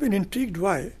always been intrigued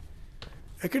why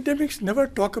academics never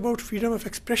talk about freedom of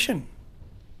expression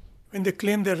when they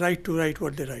claim their right to write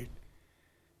what they write.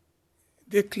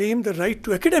 They claim the right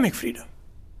to academic freedom.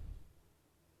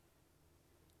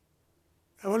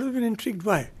 I've always been intrigued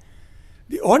why.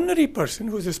 The ordinary person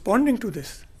who is responding to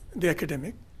this, the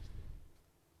academic,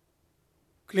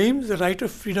 claims the right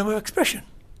of freedom of expression.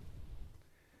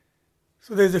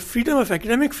 So there's a freedom of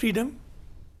academic freedom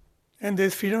and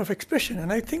there's freedom of expression.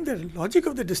 And I think the logic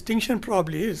of the distinction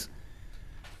probably is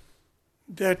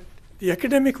that the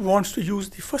academic wants to use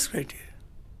the first criteria,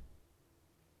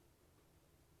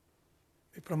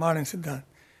 the praman and siddhant.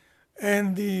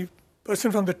 And the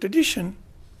person from the tradition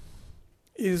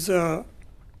is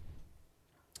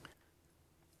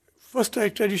first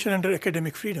tradition under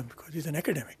academic freedom because he's an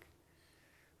academic.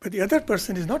 But the other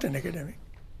person is not an academic.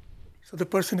 So the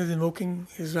person is invoking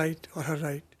his right or her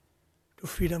right to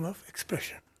freedom of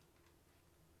expression.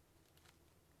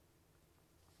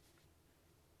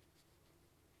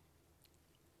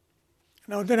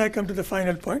 Now then I come to the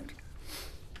final point.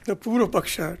 the Purva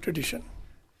Paksha tradition.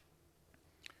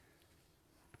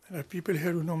 There are people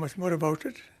here who know much more about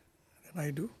it than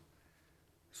I do,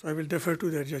 so I will defer to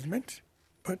their judgment.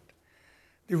 But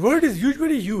the word is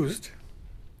usually used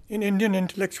in Indian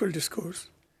intellectual discourse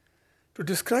to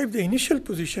describe the initial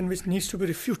position which needs to be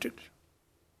refuted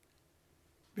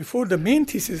before the main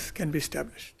thesis can be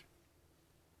established.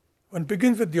 One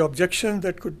begins with the objections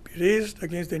that could be raised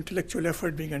against the intellectual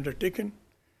effort being undertaken,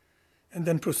 and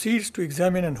then proceeds to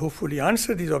examine and hopefully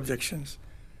answer these objections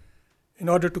in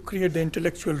order to create the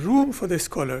intellectual room for the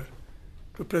scholar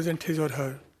to present his or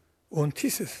her own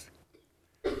thesis.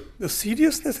 The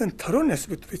seriousness and thoroughness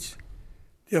with which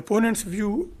the opponent's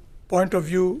point of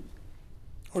view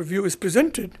is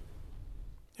presented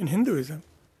in Hinduism,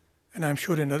 and I'm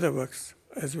sure in other works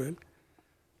as well,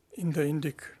 in the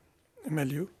Indic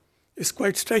milieu, is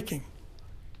quite striking.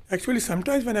 Actually,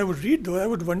 sometimes when I would read though, I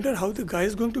would wonder how the guy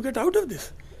is going to get out of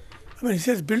this. I mean,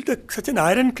 he has built such an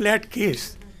ironclad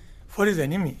case for his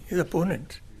enemy, his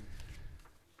opponent.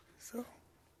 So,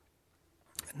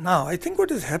 now I think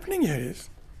what is happening here is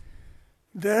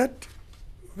that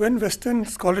when Western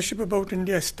scholarship about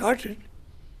India started,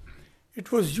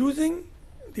 it was using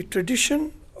the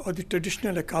tradition or the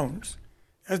traditional accounts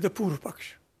as the Purva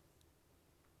Paksha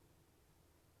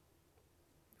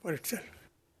for itself.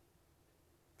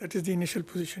 That is the initial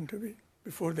position to be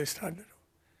before they started.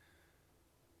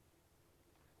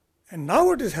 And now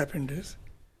what has happened is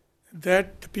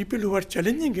that the people who are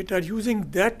challenging it are using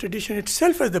that tradition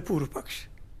itself as the Purva Paksha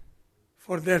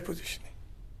for their positioning.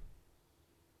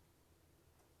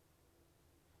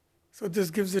 So this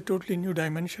gives a totally new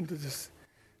dimension to this,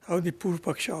 how the Purva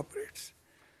Paksha operates.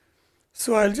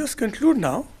 So I'll just conclude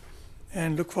now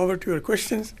and look forward to your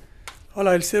questions. All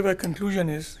I'll say by conclusion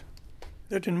is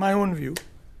that in my own view,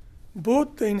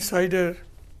 both the insider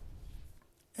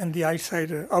and the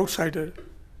outsider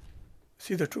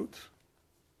see the truth.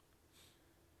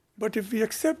 But if we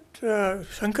accept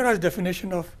Shankara's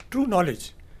definition of true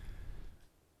knowledge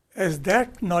as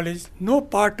that knowledge, no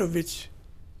part of which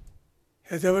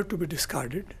has ever to be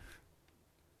discarded,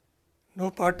 no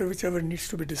part of which ever needs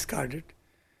to be discarded,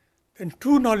 then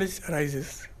true knowledge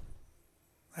arises,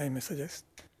 I may suggest,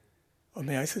 or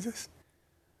may I suggest,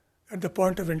 at the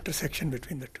point of intersection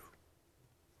between the two.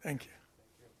 Thank you.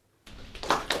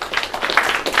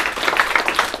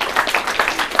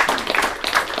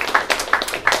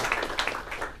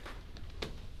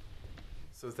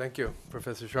 So thank you,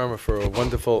 Professor Sharma, for a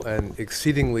wonderful and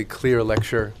exceedingly clear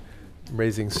lecture,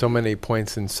 raising so many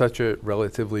points in such a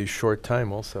relatively short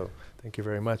time also. Thank you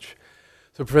very much.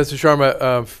 So Professor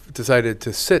Sharma decided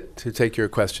to sit to take your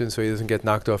questions so he doesn't get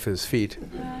knocked off his feet.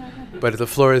 But the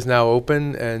floor is now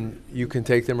open, and you can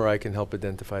take them, or I can help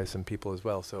identify some people as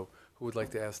well. So who would like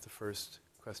to ask the first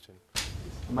question?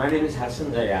 My name is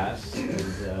Hassan Dayas,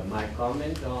 and my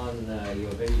comment on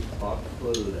your very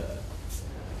thoughtful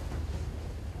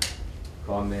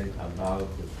comment about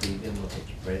the freedom of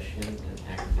expression and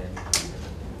academic freedom.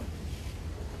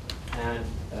 And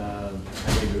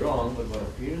I may be wrong, but what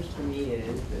appears to me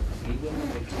is that freedom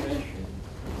of expression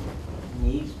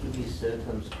needs to be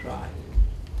circumscribed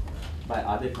by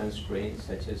other constraints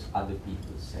such as other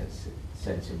people's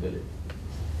sensibility.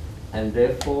 And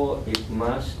therefore it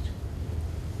must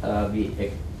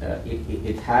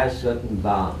it has certain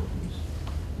bounds.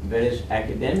 Whereas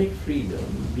academic freedom,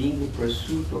 being the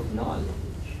pursuit of knowledge,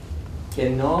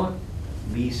 cannot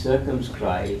be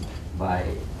circumscribed by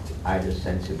either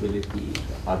sensibilities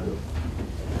or other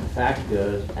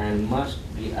factors, and must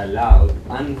be allowed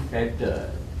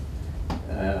unfettered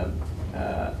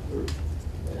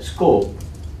scope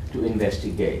to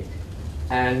investigate.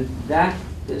 And that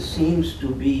seems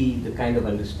to be the kind of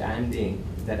understanding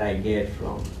that I get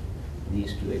from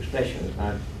these two expressions.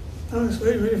 That's a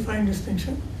very, very fine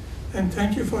distinction, and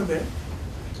thank you for that.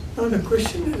 Now the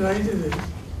question that arises is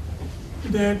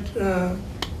that the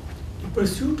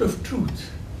pursuit of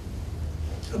truth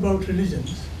about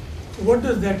religions, what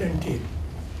does that entail?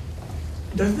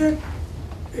 Does that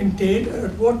entail,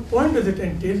 at what point does it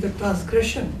entail the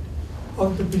transgression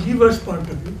of the believer's point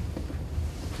of view?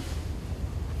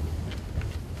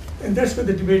 And that's where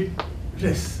the debate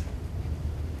rests.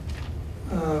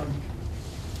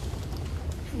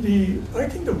 I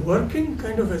think the working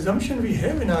kind of assumption we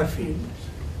have in our field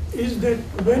is that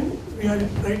when we are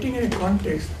writing in a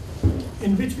context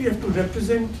in which we have to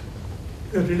represent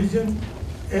the religion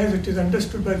as it is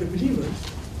understood by the believers,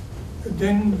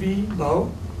 then we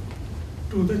bow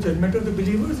to the judgment of the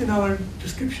believers in our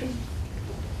description.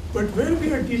 But where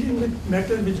we are dealing with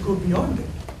matters which go beyond it,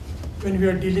 when we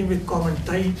are dealing with common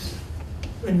types,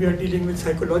 when we are dealing with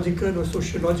psychological or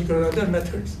sociological or other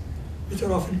methods, which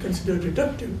are often considered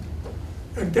reductive,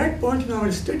 at that point in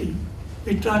our study,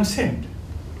 we transcend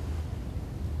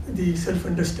the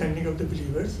self-understanding of the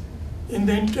believers in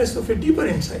the interest of a deeper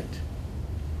insight.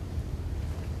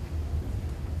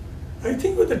 I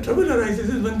think where the trouble arises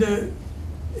is when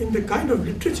in the kind of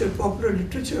literature, popular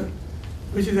literature,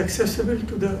 which is accessible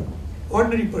to the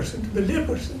ordinary person, to the lay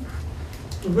person,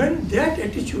 when that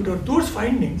attitude or those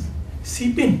findings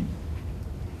seep in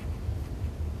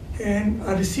and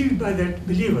are received by that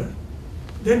believer,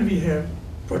 then we have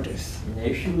protests.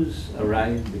 Issues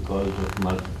arise because of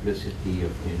multiplicity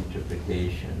of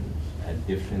interpretations at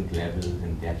different levels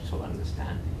and depths of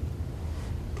understanding.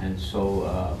 And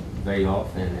so very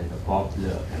often in the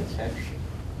popular conception,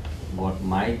 what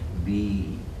might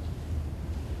be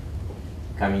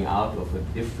coming out of a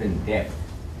different depth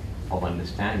of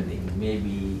understanding may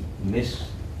be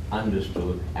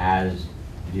misunderstood as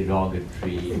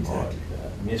derogatory or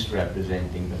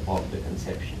misrepresenting the popular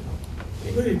conception of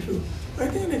it. Very true. I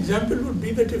think an example would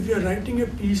be that if you are writing a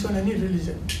piece on any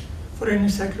religion for an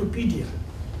encyclopedia,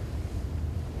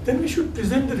 then we should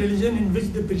present the religion in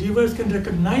which the believers can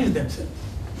recognize themselves.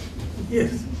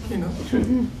 Yes,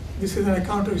 this is an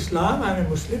account of Islam, I am a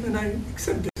Muslim and I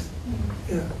accept this.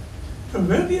 Yeah. And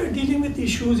where we are dealing with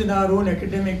issues in our own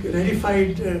academic,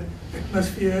 rarefied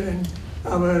atmosphere and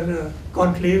our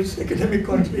conclaves, academic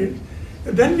conclaves,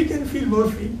 then we can feel more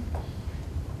free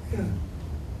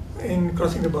in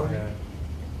crossing the boundary. Yeah.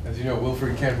 As you know,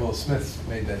 Wilfred Cantwell Smith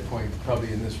made that point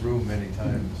probably in this room many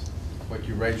times. What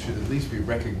you write should at least be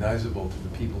recognizable to the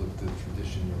people of the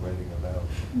tradition you're writing about.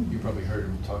 You probably heard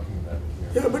him talking about it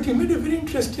here. Yeah, but he made a very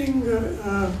interesting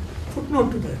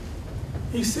footnote to that.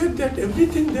 He said that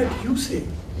everything that you say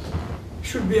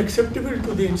should be acceptable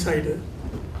to the insider,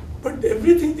 but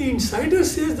everything the insider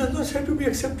says does not have to be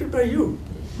accepted by you.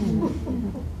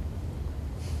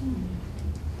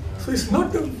 So it's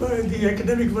not the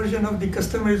academic version of the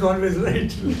customer is always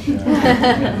right.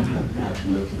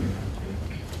 Absolutely.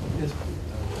 Yes.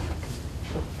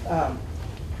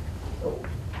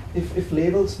 If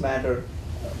labels matter,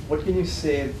 what can you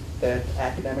say that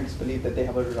academics believe that they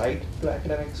have a right to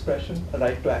academic expression,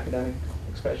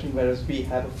 whereas we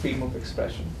have a freedom of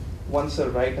expression? One's a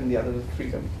right and the other is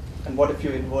freedom. And what if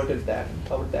you inverted that?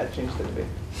 How would that change the debate?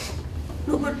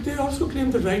 No, but they also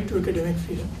claim the right to academic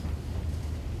freedom.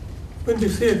 When they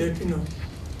say that,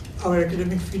 our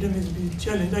academic freedom is being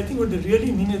challenged, I think what they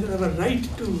really mean is that our right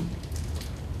to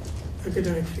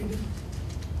academic freedom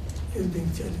is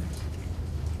being challenged.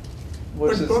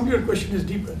 But probably your question is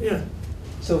deeper, yeah.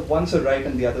 So one's a right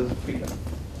and the other is a freedom.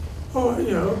 Oh,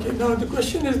 yeah, okay. Now the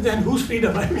question is then whose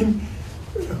freedom? I mean,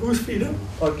 whose freedom?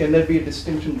 Or can there be a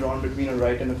distinction drawn between a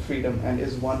right and a freedom, and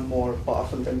is one more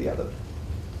powerful than the other?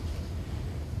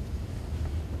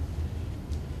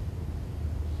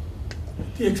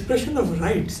 The expression of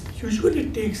rights usually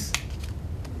takes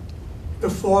the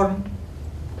form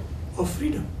of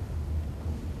freedom.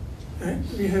 Right?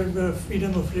 We have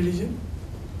freedom of religion,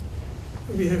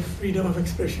 we have freedom of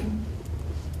expression,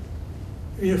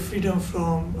 we have freedom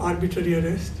from arbitrary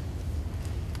arrest.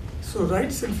 So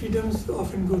rights and freedoms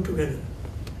often go together.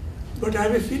 But I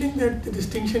have a feeling that the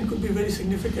distinction could be very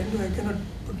significant. I cannot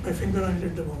put my finger on it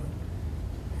at the moment.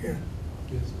 Yeah.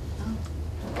 Yes.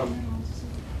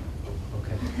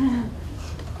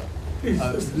 Please.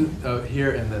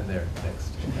 Here and then there,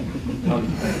 next.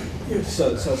 Yes.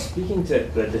 So speaking to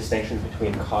the distinction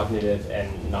between cognitive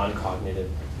and non-cognitive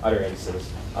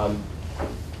utterances,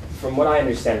 from what I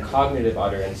understand, cognitive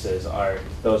utterances are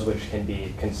those which can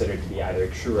be considered to be either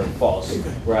true or false,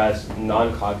 whereas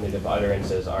non-cognitive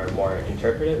utterances are more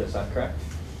interpretive. Is that correct?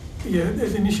 Yeah,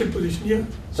 there's initial position, yeah.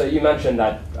 So you mentioned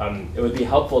that it would be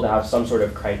helpful to have some sort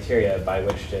of criteria by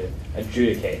which to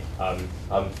adjudicate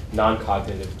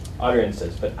non-cognitive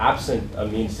utterances, but absent a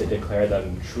means to declare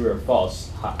them true or false,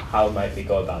 how might we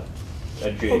go about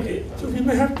adjudicating them? So we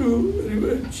may have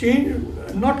to change,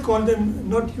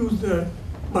 not use the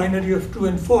binary of true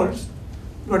and false,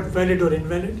 but valid or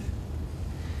invalid,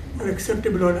 or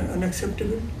acceptable or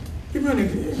unacceptable. Give you an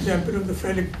example of the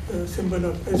phallic symbol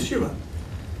as Shiva.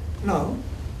 Now,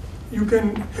 you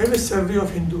can have a survey of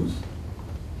Hindus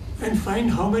and find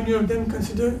how many of them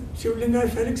consider Shivlinga a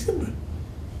phallic symbol.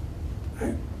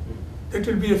 Right? That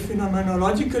will be a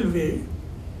phenomenological way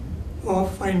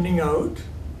of finding out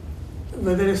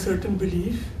whether a certain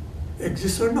belief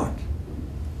exists or not,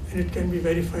 and it can be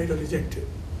verified or rejected.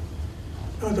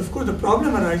 Now, of course, the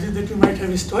problem arises that you might have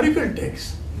historical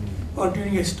texts or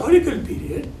during a historical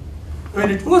period when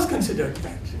it was considered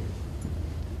fact,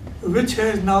 which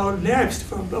has now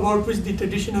lapsed, about which the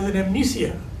tradition has an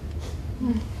amnesia.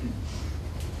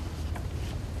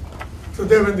 So So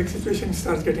there when the situation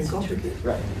starts getting complicated.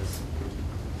 Right.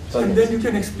 So And then you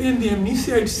can explain the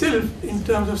amnesia itself in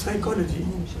terms of psychology.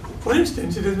 For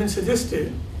instance, it has been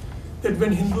suggested that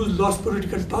when Hindus lost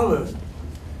political power,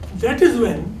 that is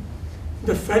when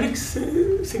the phallic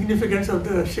significance of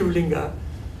the Shivlinga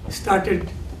started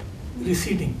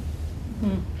receding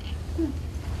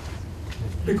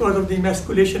because of the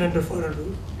emasculation under foreign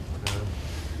rule.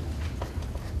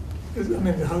 I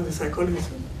mean, how the psychologists.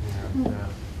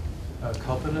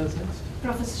 Kalpana is next.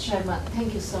 Professor Sharma,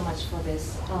 thank you so much for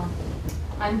this.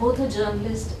 I'm both a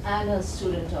journalist and a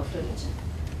student of religion.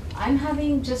 I'm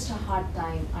having just a hard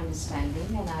time understanding,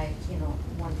 and I,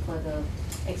 want further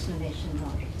explanation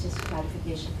or just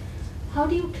clarification. How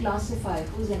do you classify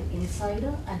who's an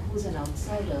insider and who's an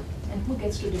outsider, and who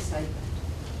gets to decide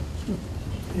that?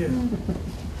 Yeah.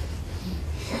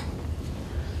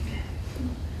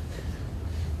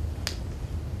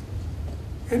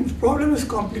 And the problem is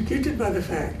complicated by the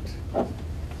fact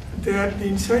that the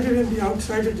insider and the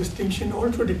outsider distinction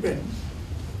also depends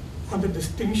on the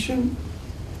distinction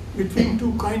between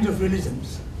two kinds of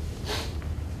religions,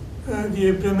 the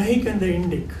Abrahamic and the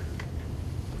Indic.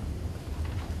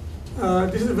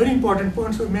 This is a very important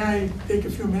point, so may I take a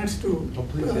few minutes to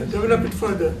Please, yes. develop it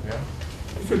further? Yeah.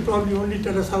 It will probably only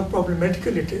tell us how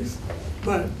problematical it is,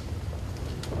 but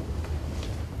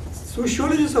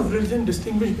sociologists of religion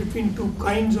distinguish between two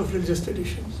kinds of religious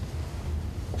traditions.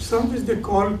 Some which they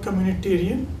call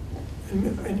communitarian,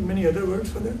 and many other words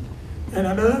for that, and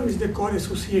another which they call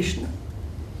associational.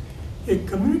 A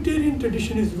communitarian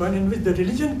tradition is one in which the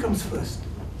religion comes first,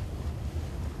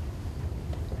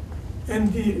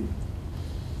 and the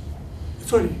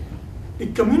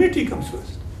community comes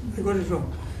first. I got it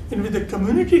wrong. In which the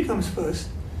community comes first,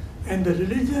 and the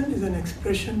religion is an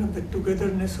expression of the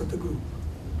togetherness of the group.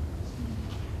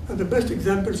 Now, the best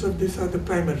examples of this are the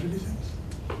primal religions.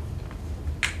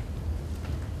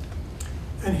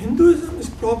 And Hinduism is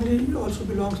also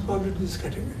belongs to this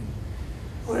category,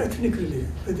 or ethnic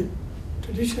religion, where the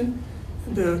tradition,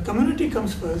 the community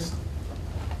comes first,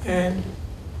 and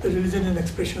the religion is an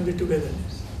expression of the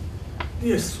togetherness.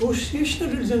 The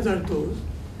associational religions are those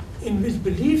in which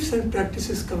beliefs and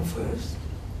practices come first,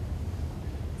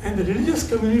 and the religious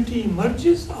community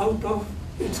emerges out of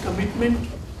its commitment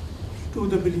to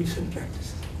the beliefs and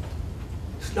practices.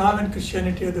 Islam and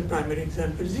Christianity are the primary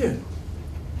examples here.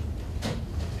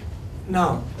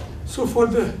 Now, so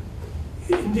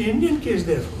in the Indian case,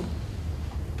 therefore,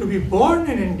 to be born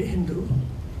an Hindu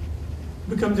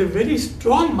becomes a very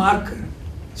strong marker,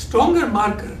 stronger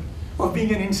marker of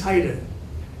being an insider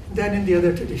than in the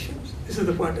other traditions. This is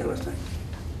the point I was trying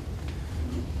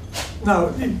to. Now,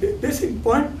 the basic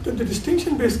point, the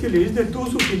distinction basically is that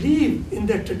those who believe in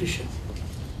that tradition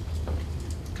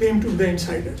claim to be the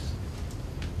insiders.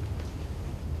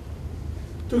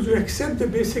 Those who accept the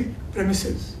basic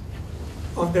premises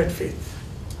of that faith,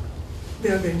 they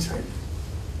are the insiders.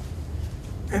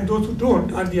 And those who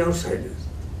don't are the outsiders.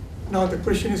 Now the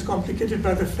question is complicated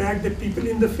by the fact that people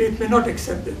in the faith may not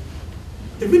accept them.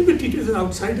 They will be treated as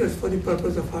outsiders for the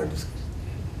purpose of our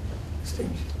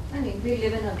distinction. I mean, we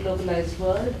live in a globalized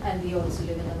world, and we also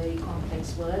live in a very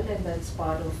complex world, and that's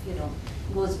part of,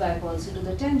 goes back also to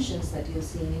the tensions that you're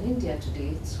seeing in India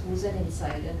today. It's who's an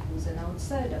insider and who's an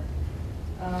outsider.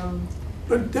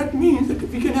 But that means that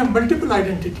we can have multiple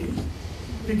identities.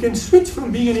 We can switch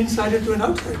from being an insider to an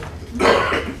outsider.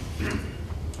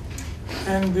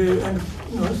 And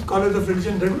scholars of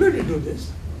religion regularly do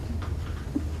this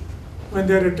when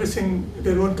they are addressing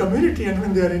their own community and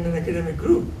when they are in an academic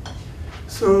group.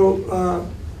 So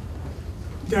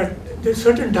there's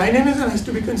certain dynamism has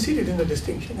to be considered in the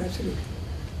distinction, absolutely.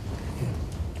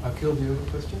 Akhil, do you have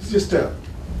a question? It's just,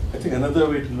 I think another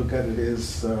way to look at it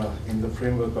is in the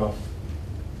framework of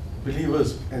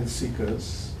believers and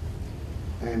seekers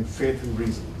and faith and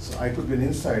reason. So I could be an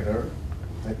insider,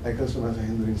 I consider myself a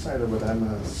Hindu insider, but I'm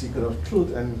a seeker of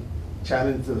truth and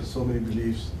challenge so many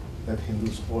beliefs that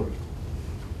Hindus hold.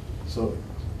 So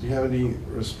do you have any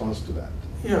response to that?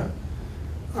 Yeah.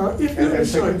 And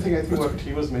second thing, I think what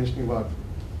he was mentioning about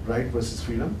right versus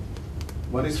freedom.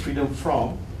 One is freedom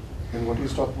from, and what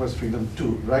he's talking about is freedom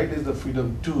to. Right is the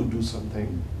freedom to do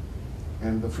something,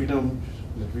 and the freedom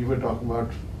that we were talking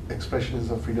about, expression is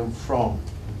the freedom from.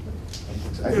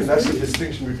 So I think that's the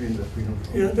distinction between the freedom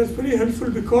from. Yeah, that's very helpful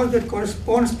because that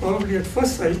corresponds probably at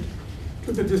first sight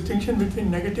to the distinction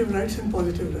between negative rights and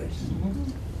positive rights.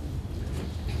 Mm-hmm.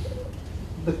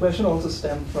 The question also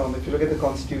stemmed from, if you look at the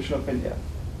Constitution of India,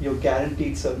 you're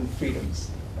guaranteed certain freedoms.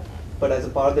 But as a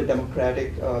part of the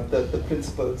democratic, the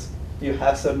principles, you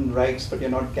have certain rights, but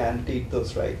you're not guaranteed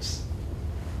those rights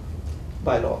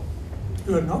by law.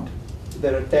 You are not?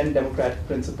 there are 10 democratic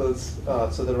principles,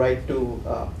 so the right to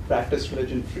practice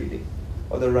religion freely,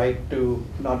 or the right to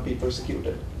not be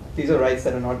persecuted. These are rights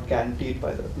that are not guaranteed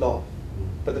by the law,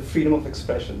 but the freedom of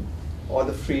expression, or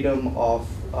the freedom of,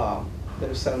 there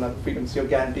are 7 other freedoms, you're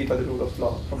guaranteed by the rule of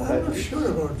law. From what I I'm not read. sure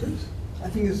about this. I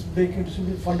think it's making it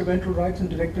simply fundamental rights and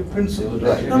directive principles.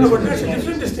 Right. No, but that's a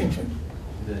different distinction.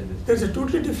 There's a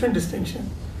totally different distinction.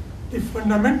 The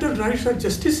fundamental rights are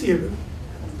justiciable,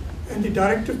 and the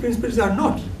directive principles are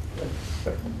not.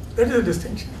 That is a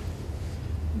distinction.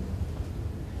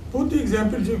 Both the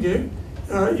examples you gave,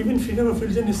 even freedom of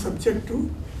religion is subject to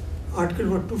Article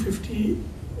 250,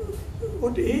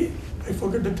 what A? I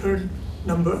forget the third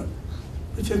number,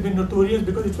 which has been notorious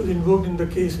because it was invoked in the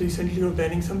case recently of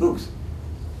banning some books.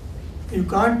 You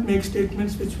can't make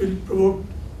statements which will provoke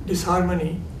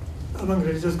disharmony among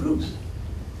religious groups.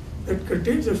 That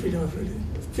curtails the freedom of religion,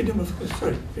 freedom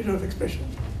of expression,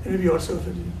 and maybe also of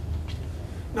religion.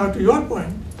 Now, to your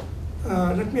point,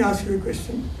 let me ask you a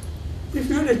question. If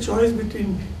you had a choice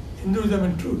between Hinduism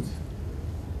and truth,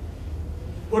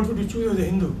 what would you choose as a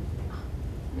Hindu?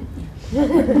 See,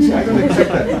 I don't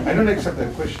accept that. I don't accept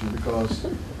that question because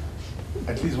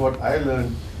at least what I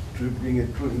learned to being a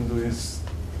true Hindu is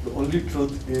the only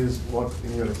truth is what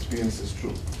in your experience is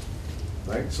true,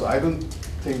 right? So I don't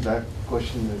think that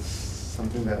question is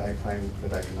something that I find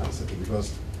that I can answer to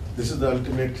because this is the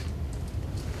ultimate.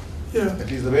 Yeah. At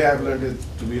least the way I've learned it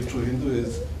to be a true Hindu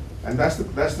is, and that's the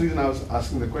reason I was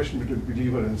asking the question between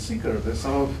believer and seeker. That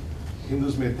some of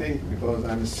Hindus may think because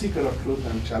I'm a seeker of truth,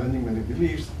 I'm challenging many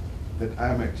beliefs, that I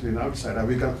am actually an outsider. I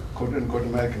become quote unquote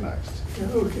Americanized. Yeah,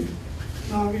 okay.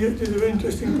 Now, there's a very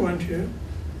interesting point here.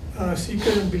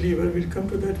 Seeker and believer, we'll come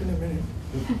to that in a minute.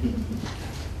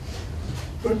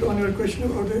 But on your question,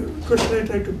 or the question I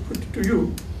tried to put to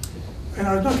you, and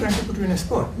I was not trying to put you in a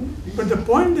spot, but the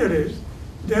point there is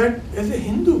that as a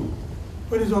Hindu,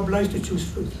 one is obliged to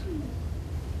choose truth.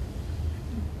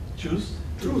 Choose?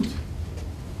 Truth.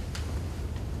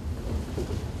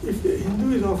 If the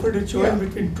Hindu is offered a choice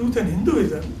between truth and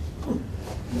Hinduism,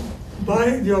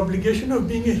 by the obligation of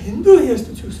being a Hindu, he has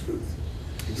to choose truth.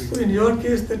 So in your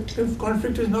case, that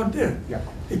conflict is not there. Yeah.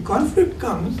 The conflict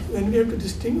comes when we have to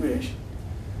distinguish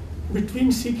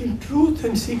between seeking truth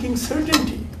and seeking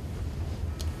certainty.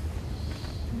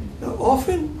 Now,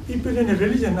 often people in a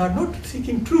religion are not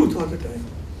seeking truth all the time,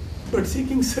 but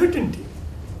seeking certainty.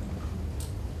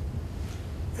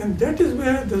 And that is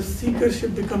where the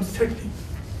seekership becomes threatening.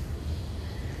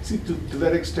 See, to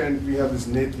that extent, we have this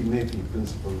neti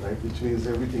principle, right? Which means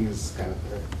everything is kind of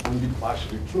only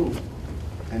partially true,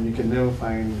 and you can never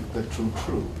find the true,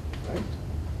 right?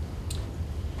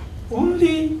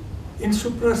 Only in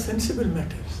suprasensible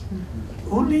matters,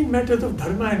 only in matters of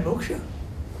dharma and moksha,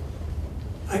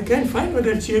 I can find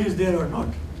whether chair is there or not.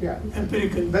 Yeah.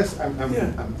 Empirically. That's I'm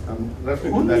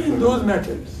referring to Only that. in those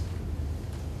matters.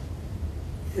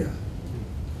 Yeah.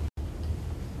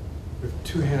 We have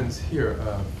 2 hands here,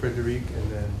 Frederic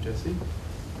and then Jesse.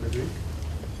 Frederic?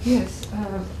 Yes,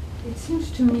 it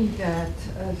seems to me that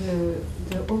the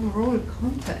overall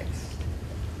context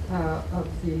of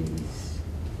these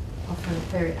often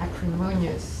very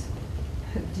acrimonious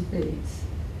debates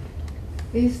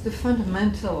is the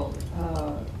fundamental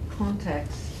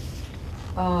context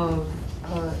of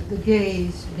the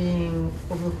gaze being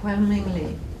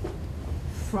overwhelmingly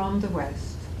from the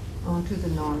West onto the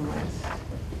non-West,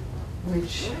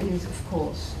 which is, of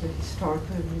course, the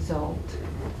historical result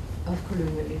of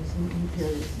colonialism,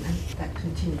 imperialism, and that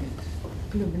continued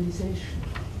globalization.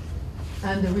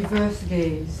 And the reverse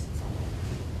gaze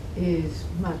is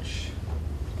much,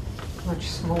 much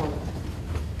smaller.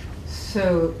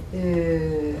 So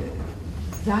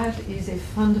that is a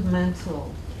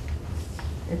fundamental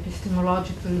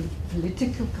epistemological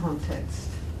political context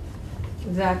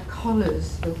that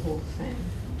colors the whole thing.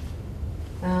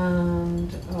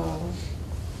 And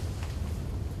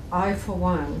I, for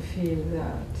one, feel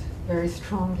that very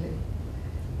strongly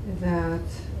that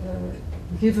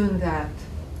given that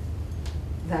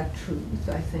truth,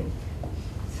 I think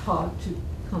it's hard to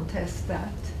contest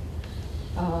that.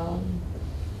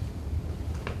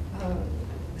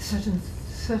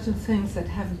 Certain things that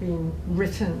have been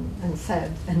written and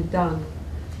said and done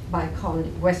by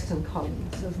Western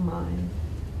colleagues of mine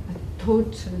are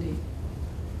totally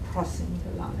crossing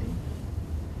the line.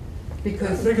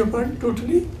 Because Beg your pardon,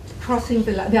 totally? crossing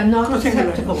the line, they are not Crossing the line,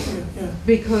 acceptable. yeah.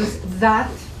 Because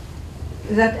that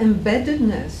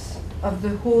embeddedness of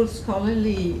the whole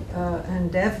scholarly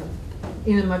endeavor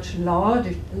in a much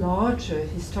larger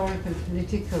historical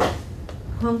political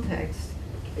context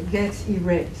gets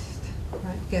erased,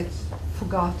 right? Gets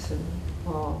forgotten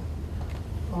or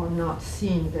or not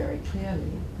seen very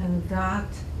clearly. And that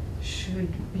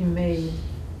should be made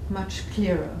much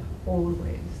clearer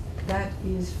always. That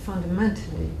is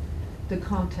fundamentally the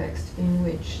context in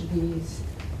which these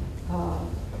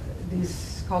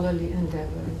scholarly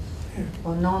endeavors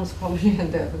or non-scholarly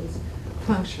endeavors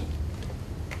function.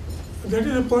 That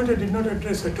is a point I did not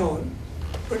address at all,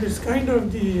 but it's kind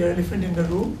of the elephant in the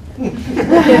room.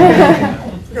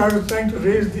 I was trying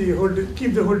to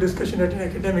keep the whole discussion at an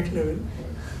academic level.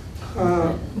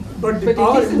 But it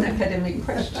is an academic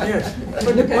question. Yes,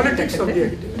 but the politics of the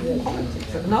academic.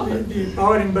 Politics of knowledge. The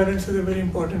power imbalance is a very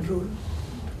important role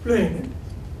playing it.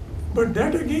 But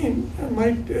that again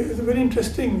is a very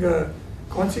interesting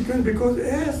consequence, because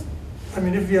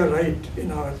if we are right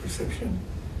in our perception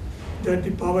that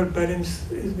the power balance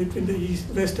is between the East,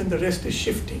 West and the rest is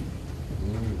shifting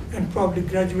and probably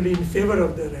gradually in favor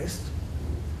of the rest,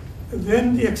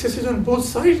 then the excesses on both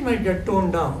sides might get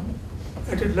toned down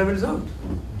as it levels out.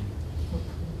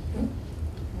 Yeah?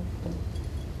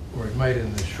 Or it might,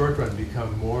 in the short run,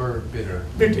 become more bitter.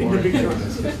 In more the big short.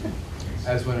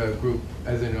 As when a group,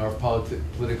 as in our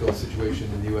political situation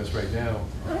in the US right now,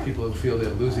 people who feel they're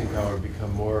losing power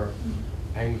become more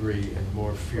angry and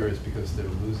more furious because they're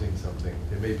losing something.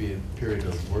 There may be a period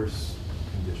of worse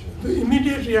conditions. The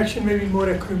immediate reaction may be more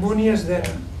acrimonious than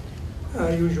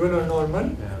usual or normal.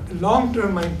 Yeah. The long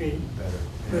term might be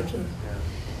Better. better,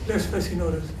 Yeah. less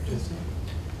fascinosus.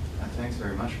 Thanks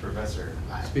very much, Professor.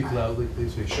 Speak loudly,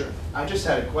 please. Sure. I just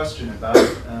had a question about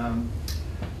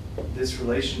this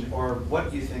relation, or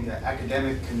what you think the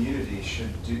academic community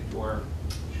should do, or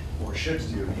should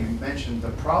do. You mentioned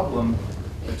the problem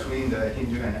between the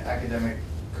Hindu and academic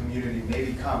community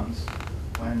maybe comes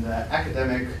when the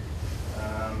academic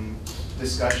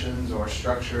discussions or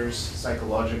structures,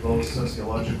 psychological,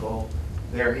 sociological,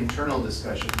 their internal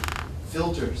discussion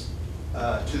filters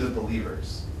to the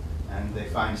believers, and they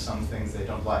find some things they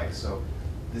don't like. So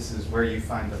this is where you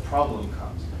find the problem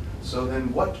comes. So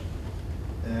then what,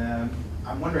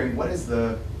 I'm wondering, what is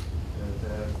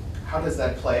how does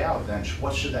that play out then?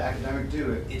 What should the academic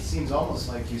do? It seems almost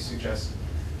like you suggest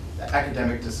the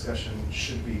academic discussion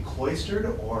should be cloistered,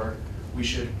 or we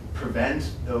should prevent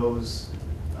those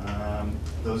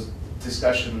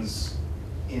discussions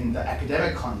in the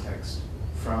academic context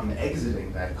from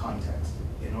exiting that context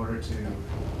in order to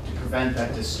prevent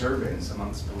that disturbance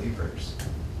amongst believers.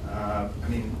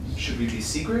 Should we be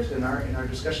secret in our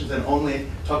discussions and only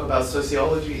talk about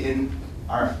sociology in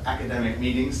our academic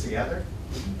meetings together?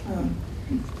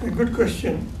 A good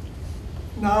question.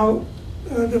 Now,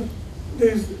 there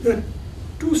are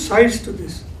two sides to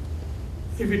this.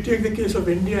 If we take the case of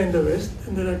India and the West,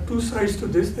 and there are two sides to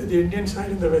this, the Indian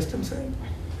side and the Western side.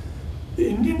 The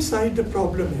Indian side, the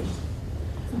problem is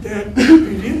that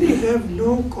we really have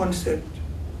no concept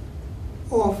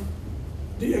of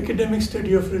the academic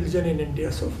study of religion in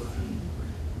India so far.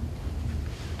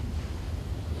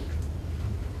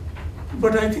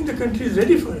 But I think the country is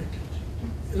ready for it,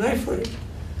 right for it.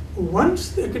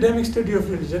 Once the academic study of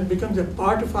religion becomes a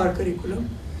part of our curriculum,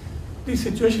 the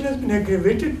situation has been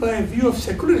aggravated by a view of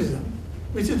secularism,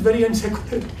 which is very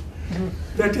unsecular.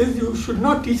 That is, you should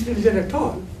not teach religion at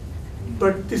all.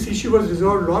 But this issue was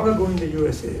resolved long ago in the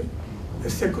USA. The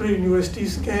secular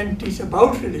universities can teach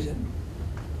about religion.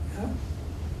 Yeah?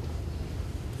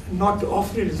 Not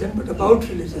of religion, but about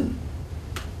religion.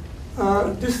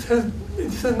 This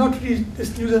news has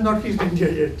not reached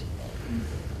India yet.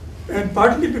 And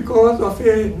partly because of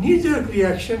a knee-jerk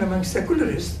reaction among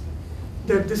secularists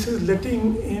that this is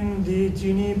letting in the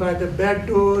genie by the back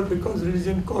door because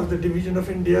religion caused the division of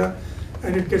India,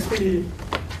 and it gets very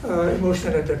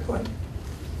emotional at that point,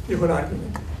 the whole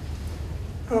argument.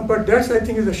 But that's, I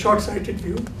think, is a short-sighted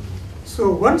view.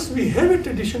 So once we have a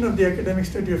tradition of the academic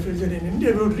study of religion in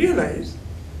India, we would realize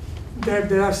that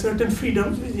there are certain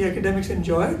freedoms which the academics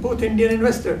enjoy, both Indian and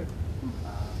Western.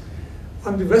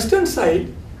 On the Western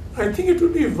side, I think it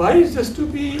would be wise just to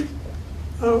be,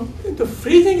 the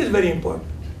phrasing is very important,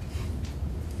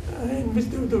 in which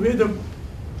the way the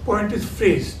point is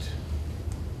phrased.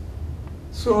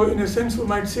 So in a sense we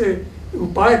might say,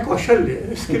 upaya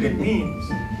kaushalya, skill in means,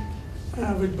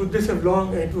 which Buddhists have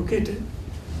long advocated,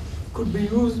 could be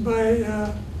used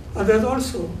by others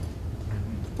also.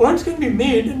 Points can be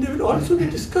made and they will also be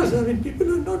discussed.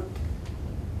 People are not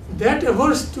that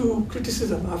averse to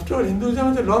criticism. After all, Hinduism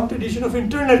has a long tradition of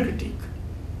internal critique.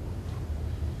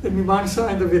 The Mimamsa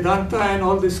and the Vedanta and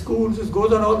all the schools, this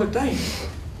goes on all the time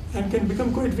and can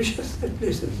become quite vicious at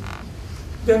places.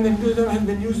 Then Hinduism has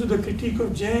been used to the critique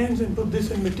of Jains and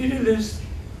Buddhists and materialists,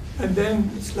 and then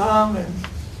Islam and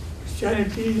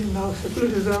Christianity, and now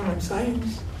secularism and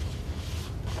science.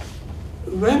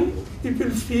 when people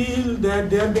feel that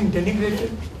they are being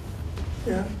denigrated,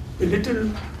 yeah,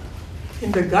 belittled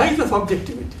in the guise of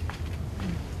objectivity,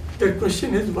 the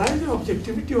question is, why is the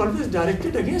objectivity always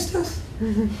directed against us?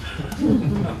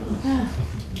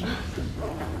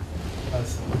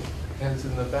 Hands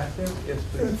in the back there? Yes,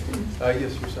 please.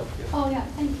 Yes, yourself. Yes. Oh, yeah,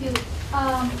 thank you.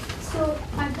 So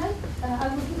I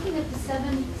was looking at the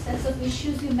 7 sets of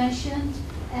issues you mentioned,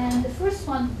 and the first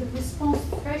one, the response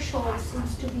threshold,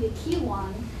 seems to be a key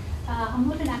one. I'm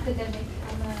not an academic,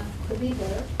 I'm a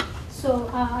believer. So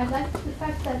I like the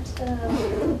fact that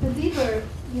a believer,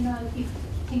 if he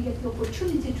can get the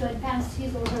opportunity to advance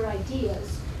his or her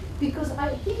ideas, because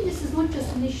I think this is not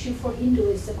just an issue for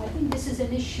Hinduism. I think this is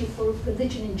an issue for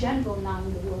religion in general now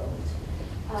in the world,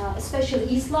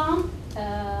 especially Islam,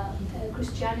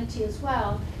 Christianity as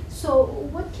well. So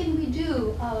what can we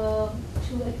do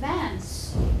to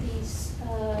advance these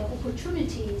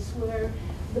opportunities where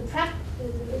the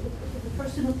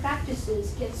person who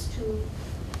practices gets to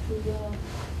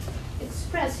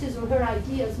express his or her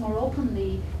ideas more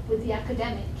openly with the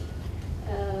academic?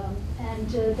 And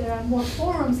there are more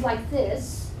forums like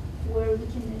this where we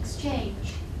can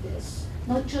exchange this,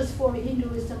 not just for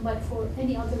Hinduism, but for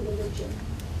any other religion.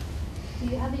 Do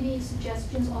you have any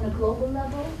suggestions on a global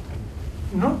level?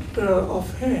 Not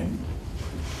offhand.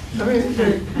 I mean,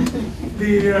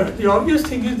 the obvious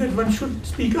thing is that one should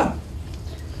speak up.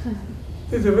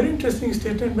 There's a very interesting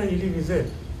statement by Elie Wiesel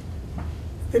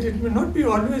that it may not be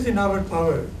always in our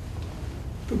power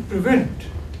to prevent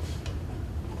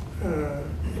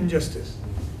injustice,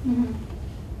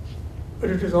 but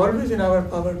it is always in our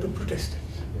power to protest it.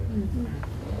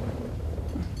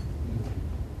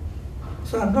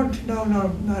 So I'm not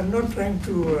trying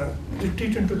to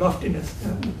retreat into loftiness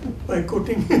by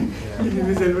quoting Elie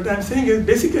Wiesel. What I'm saying is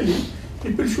basically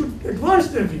people should advance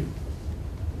their view.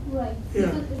 Right. Yeah.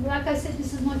 Because, like I said,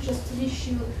 this is not just an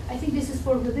issue. I think this is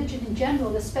for religion in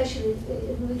general, especially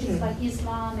religions like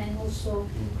Islam and also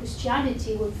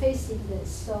Christianity. We're facing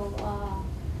this. So.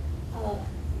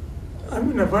 I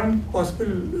mean, one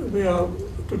possible way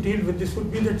to deal with this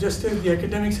would be that just as the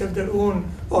academics have their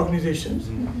own organizations,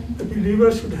 the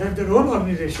believers should have their own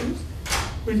organizations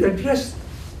which address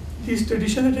these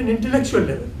traditions at an intellectual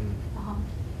level.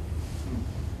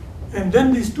 And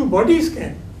then these two bodies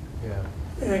can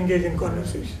engage in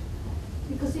conversation.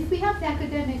 Because if we have the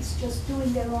academics just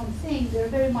doing their own thing, they're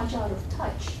very much out of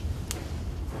touch.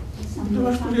 They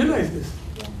have to realize this.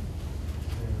 Yeah.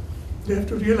 They have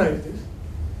to realize this.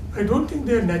 I don't think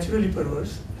they are naturally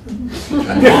perverse. If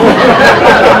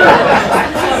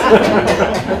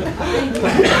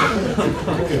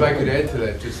I could add to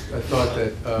that, just a thought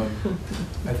that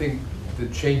I think the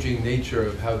changing nature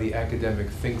of how the academic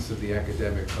thinks of the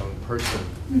academic's own person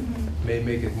may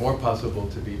make it more possible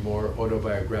to be more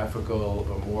autobiographical or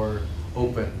more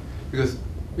open, because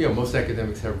most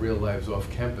academics have real lives off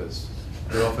campus.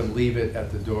 They often leave it at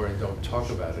the door and don't talk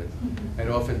about it. And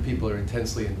often people are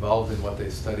intensely involved in what they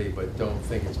study but don't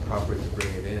think it's proper to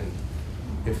bring it in.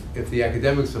 If the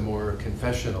academics are more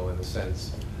confessional in a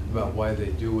sense about why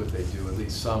they do what they do, at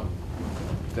least some,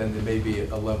 then there may be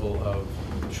a level of,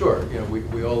 sure,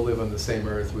 we all live on the same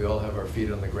earth, we all have our feet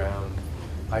on the ground,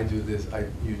 I do this,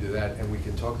 you do that, and we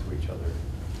can talk to each other.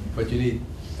 But you need,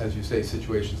 as you say,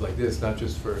 situations like this, not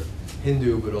just for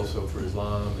Hindu, but also for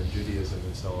Islam and Judaism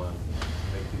and so on, to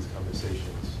make these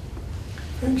conversations.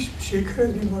 I think Sheikh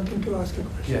has been wanting to ask a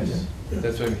question. Yes,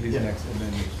 that's why he's next. And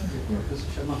then Mr.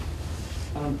 Sharma,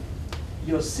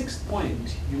 your 6th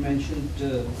point, you mentioned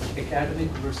academic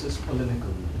versus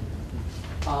polemical.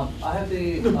 I have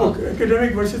a The book,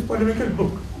 Academic versus Polemical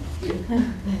book.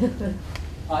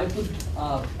 I would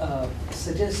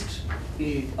suggest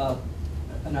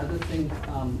another thing,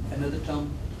 another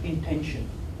term, intention,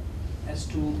 as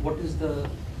to what is the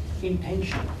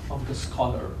intention of the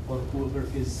scholar or whoever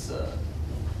is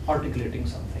articulating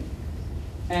something.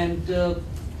 And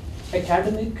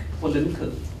academic,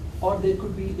 polemical, or there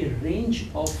could be a range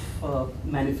of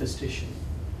manifestation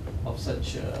of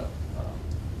such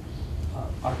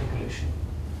articulation.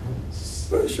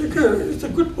 Well, Shekhar, it's a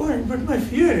good point, but my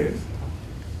fear is,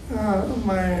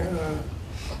 my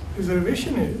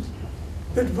reservation is,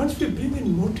 that once we bring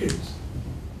in motives,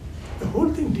 the whole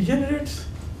thing degenerates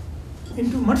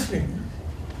into mudslinging,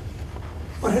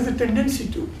 or has a tendency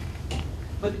to.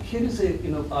 But here is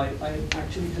I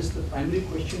actually just the primary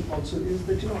question also is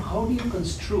that, how do you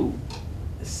construe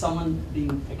someone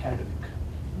being academic?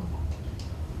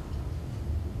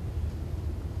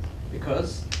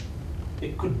 Because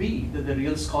it could be that the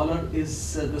real scholar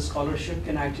is, the scholarship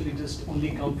can actually just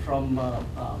only come from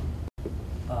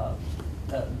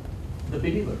the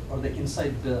believer or the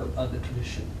inside the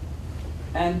tradition.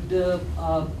 And the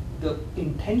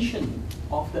intention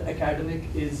of the academic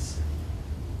is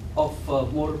of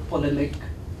more polemic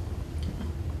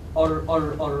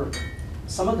or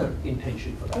some other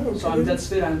intention for that. Okay. So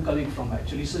that's where I'm coming from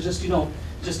actually. So just,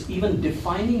 just even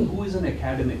defining who is an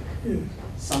academic, Yes.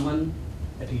 someone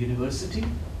at a university.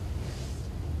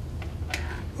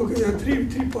 Okay, there are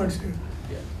three points here,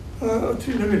 Yeah.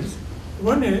 3 levels.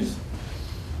 One is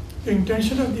the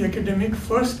intention of the academic,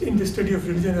 first in the study of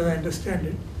religion as I understand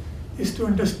it, is to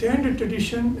understand a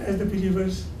tradition as the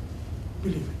believers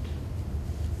believe it.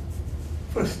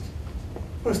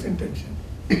 First intention.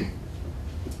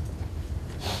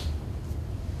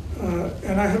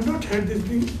 And I have not had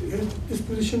this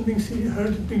position being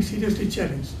seriously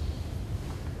challenged.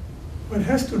 One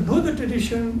has to know the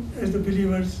tradition as the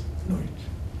believers know it.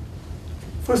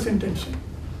 First intention.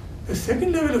 The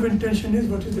second level of intention is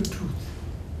what is the truth,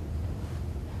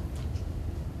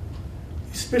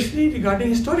 especially regarding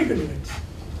historical events.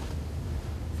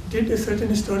 Did a certain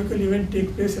historical event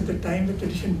take place at the time the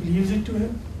tradition believes it to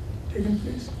have taken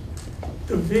place?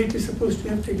 The way it is supposed to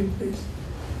have taken place?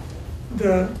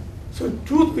 So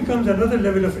truth becomes another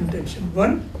level of intention.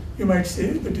 One, you might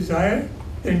say, the desire,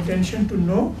 the intention to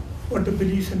know what the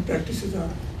beliefs and practices are.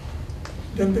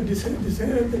 Then the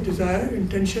desire,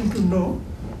 intention to know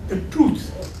the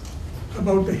truth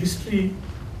about the history,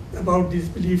 about these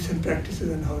beliefs and practices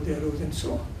and how they arose and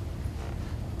so on.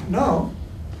 Now,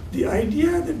 the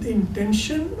idea that the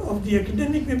intention of the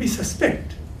academic may be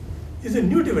suspect is a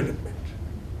new development,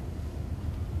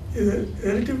 is a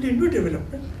relatively new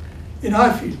development in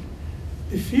our field.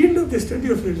 The field of the study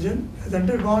of religion has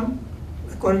undergone,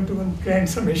 according to one grand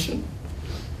summation,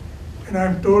 and I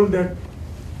am told that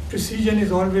precision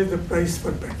is always the price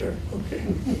for better. Okay.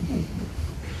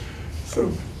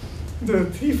 So the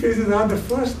 3 phases are: the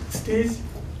first stage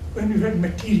when we had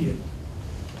material.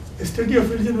 The study of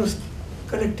religion was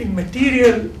collecting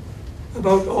material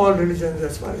about all religions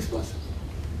as far as possible.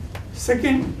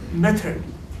 Second, method.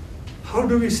 How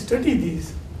do we study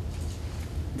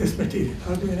this material?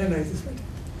 How do we analyze this material?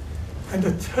 And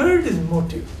the third is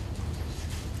motive.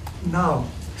 Now,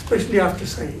 especially after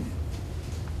Saeed,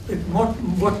 with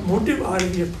what motive are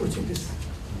we approaching this?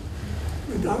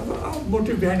 With our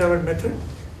motive behind our method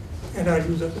and our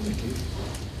use of the material.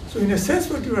 So in a sense,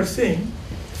 what you are saying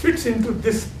fits into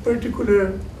this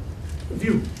particular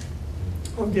view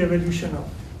of the evolution of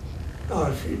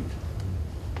our field.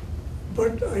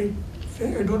 But I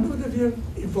don't know whether we have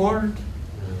evolved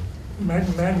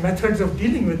methods of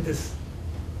dealing with this,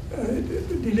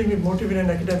 dealing with motive in an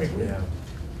academic way. Yeah.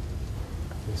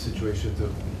 In situations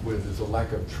where there's a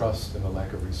lack of trust and a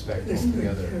lack of respect Yes,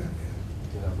 altogether, yeah.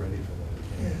 you're not ready for that.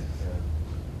 Yes.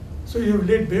 So you have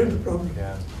laid bare the problem.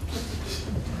 Yeah.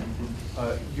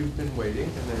 You've been waiting,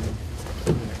 and then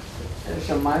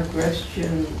So my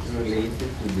question related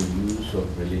to the use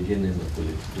of religion in the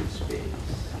political space.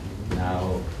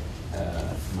 Now,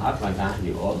 Mahatma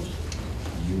Gandhi also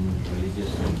used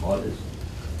religious symbolism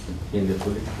in the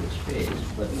political space,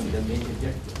 but the major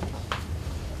difference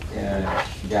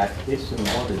that his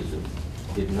symbolism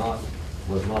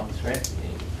was not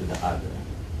threatening to the other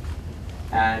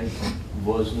and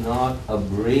was not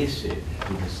abrasive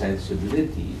to the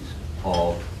sensibilities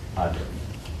of others.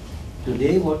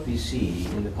 Today what we see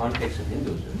in the context of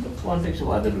Hinduism, the context of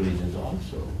other religions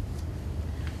also,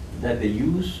 that the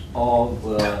use of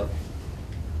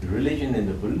religion in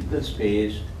the political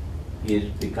space is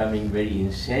becoming very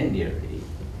incendiary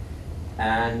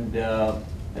and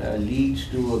leads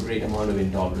to a great amount of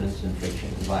intolerance and friction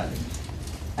and violence.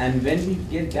 And when we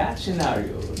get that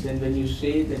scenario, then when you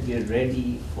say that we are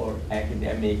ready for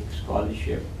academic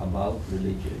scholarship about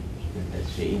religion, let's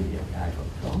say India, where I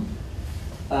come from,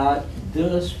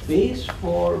 the space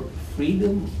for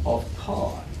freedom of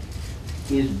thought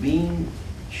is being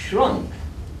shrunk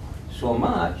so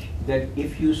much that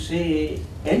if you say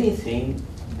anything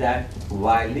that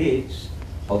violates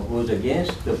or goes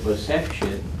against the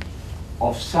perception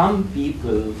of some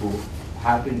people who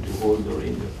happen to hold or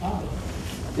in the power,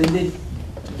 then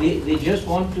they just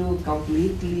want to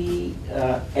completely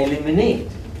eliminate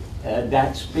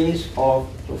that space of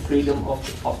freedom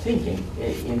of thinking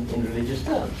in religious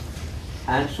terms.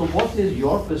 And so what is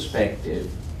your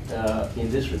perspective in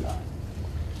this regard?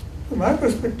 My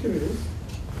perspective is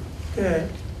that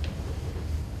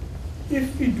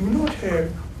if we do not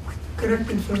have correct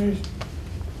information,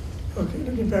 okay,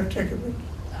 let me backtrack a bit.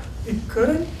 The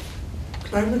current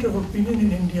climate of opinion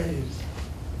in India is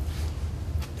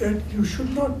that you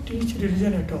should not teach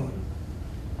religion at all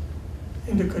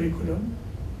in the curriculum.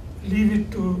 Leave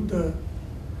it to the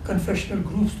confessional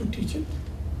groups to teach it.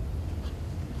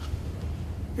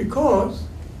 Because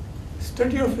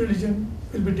study of religion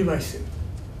will be divisive.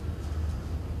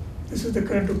 This is the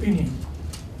current opinion.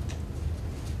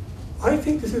 I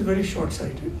think this is very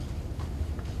short-sighted,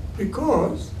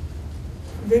 because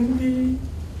when we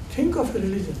think of a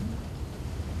religion,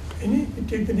 we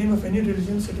take the name of any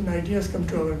religion, certain ideas come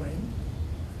to our mind.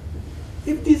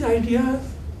 If these ideas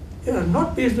are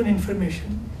not based on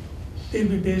information, they'll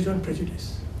be based on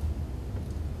prejudice.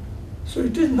 So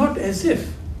it is not as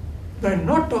if by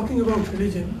not talking about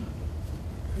religion,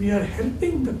 we are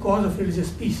helping the cause of religious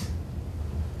peace.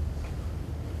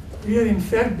 We are in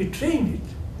fact betraying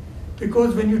it,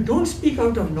 because when you don't speak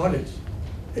out of knowledge,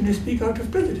 then you speak out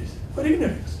of prejudice or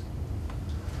ignorance.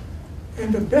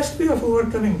 And the best way of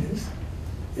overcoming this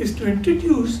is to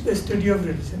introduce the study of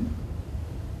religion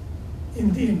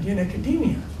in the Indian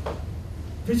academia,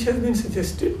 which has been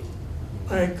suggested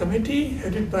by a committee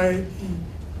headed by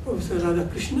Professor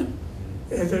Radhakrishnan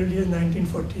as early as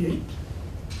 1948,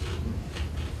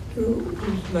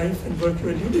 whose life and work you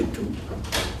alluded to.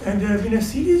 And there have been a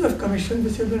series of commissions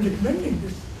which have been recommending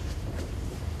this.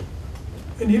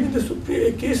 And even the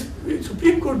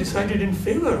Supreme Court decided in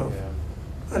favor of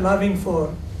allowing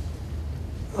for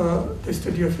the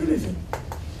study of religion.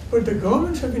 But the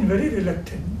governments have been very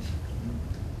reluctant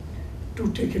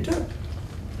to take it up.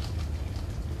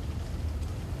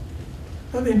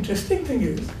 Now the interesting thing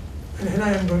is, and here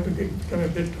I am going to become a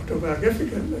bit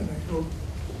autobiographical, and I hope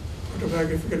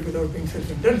autobiographical without being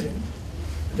self-indulgent.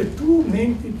 The two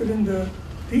main people in the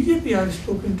BJP I have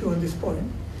spoken to on this point,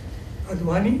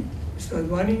 Advani, Mr.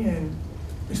 Advani and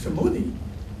Mr. Modi,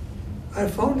 I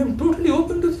found them totally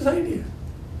open to this idea.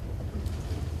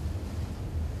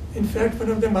 In fact, one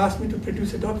of them asked me to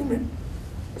produce a document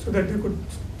so that they could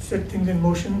set things in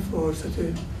motion for such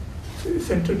a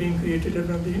center being created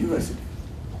around the university.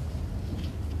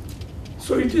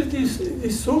 So it is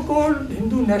this so-called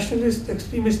Hindu nationalist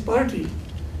extremist party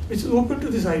which is open to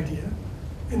this idea,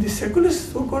 and the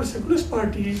secularist, so-called secularist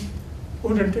party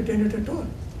won't entertain it at all,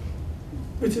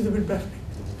 which is a bit baffling.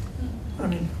 I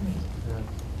mean, for me.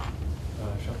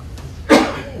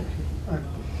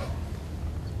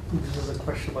 This is a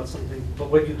question about something, but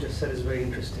what you just said is very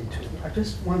interesting too. I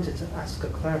just wanted to ask a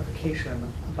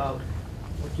clarification about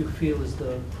what you feel is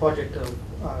the project of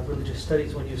religious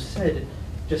studies. When you said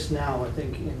just now, I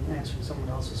think in answering someone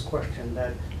else's question,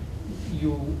 that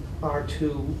you are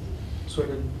to sort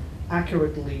of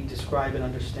accurately describe and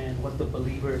understand what the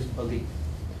believers believe.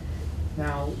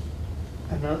 Now,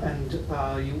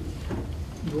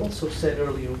 you also said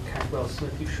earlier, Cantwell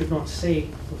Smith, you should not say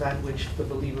that which the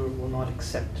believer will not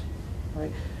accept,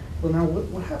 right? Well, now,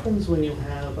 what happens when you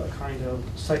have a kind of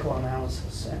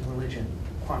psychoanalysis and religion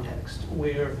context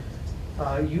where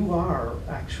you are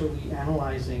actually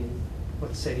analyzing,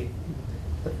 let's say,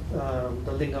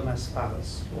 the lingam as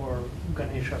phallis, or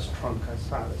Ganesha's trunk as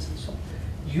phallis, and so on.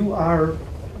 You are,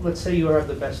 let's say you have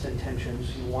the best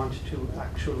intentions, you want to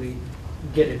actually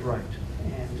get it right,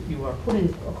 and you are putting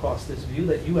across this view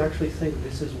that you actually think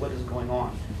this is what is going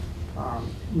on.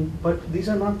 But these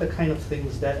are not the kind of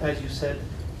things that, as you said,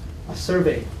 a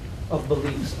survey of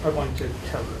beliefs are going to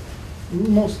tell you.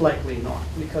 Most likely not,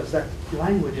 because that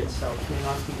language itself may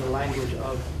not be the language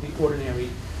of the ordinary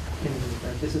Hindu,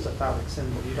 that this is a phallic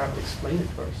symbol. You'd have to explain it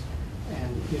first,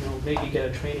 and maybe get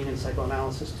a training in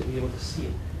psychoanalysis to be able to see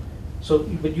it. So,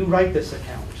 but you write this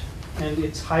account, and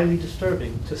it's highly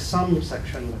disturbing to some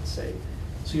section, let's say.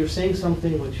 So you're saying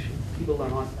something which people are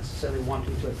not necessarily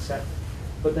wanting to accept,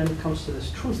 but then it comes to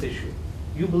this truth issue.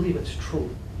 You believe it's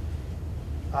true,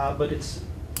 but it's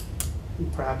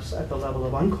perhaps at the level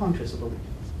of unconscious belief.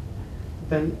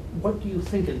 Then what do you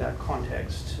think in that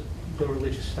context the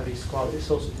religious studies scholar is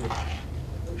supposed to do?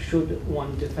 Should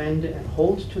one defend and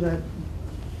hold to that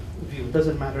view? It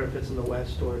doesn't matter if it's in the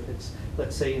West or if it's,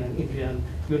 let's say, in an Indian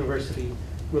university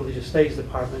religious studies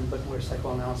department, but where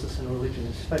psychoanalysis and religion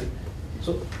is studied.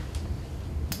 So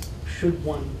should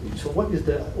one, so what is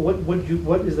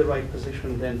the right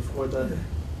position then for the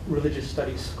religious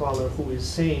studies scholar who is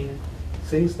saying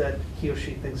things that he or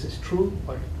she thinks is true,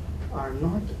 but are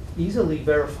not easily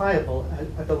verifiable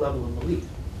at the level of belief?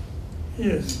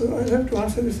 Yes, so I have to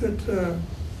answer this at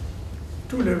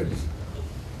two levels.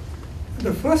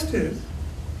 The first is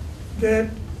that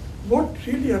what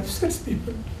really upsets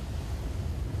people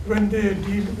when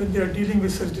they are dealing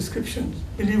with such descriptions,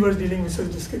 believers dealing with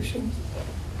such descriptions,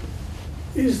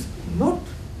 is not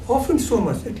often so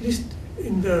much, at least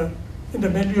in the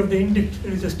milieu of the Indic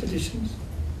religious traditions,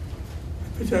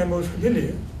 with which I am more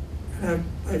familiar, and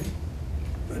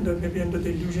maybe under the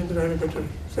illusion that I have a better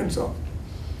sense of.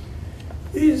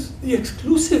 is the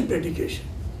exclusive predication.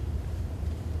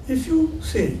 If you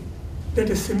say that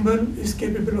a symbol is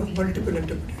capable of multiple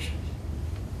interpretations,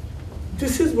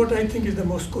 this is what I think is the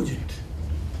most cogent.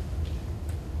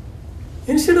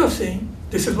 Instead of saying,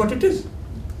 this is what it is.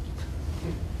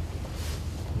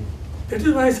 That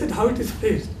is why I said how it is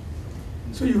phrased.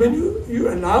 So when you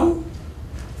allow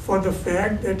for the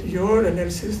fact that your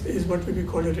analysis is what we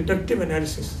call a reductive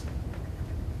analysis,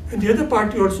 and the other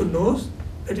party also knows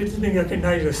that it is being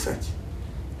recognized as such,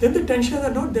 then the tensions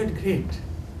are not that great.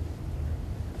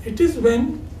 It is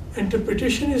when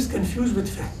interpretation is confused with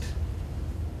fact.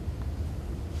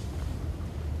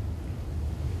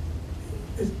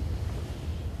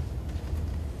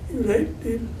 You're right,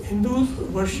 the Hindus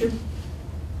worship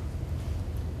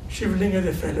Shivling as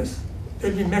a phallus.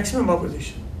 There will be maximum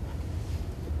opposition.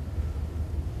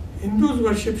 Hindus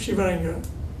worship Shivalinga,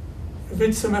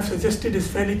 which some have suggested is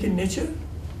phallic in nature,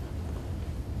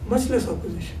 much less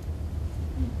opposition.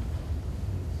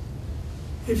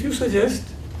 If you suggest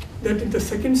that in the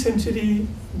 2nd century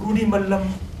Gudi Mallam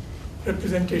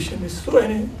representation is so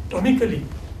anatomically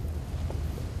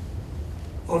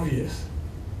obvious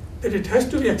that it has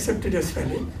to be accepted as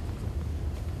phallic,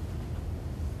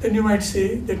 then you might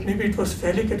say that maybe it was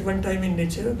phallic at one time in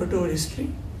nature, but over history.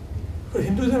 Because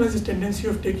Hinduism has a tendency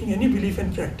of taking any belief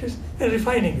and practice and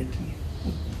refining it.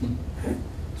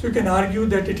 So you can argue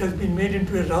that it has been made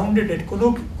into a rounded and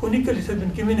conical, it has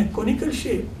been given a conical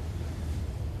shape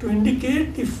to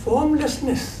indicate the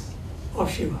formlessness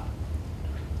of Shiva.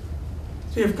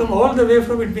 So you have come all the way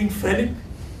from it being phallic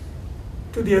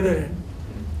to the other end.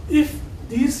 If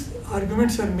these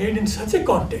arguments are made in such a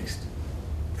context,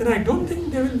 then I don't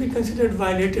think they will be considered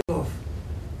violative of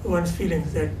one's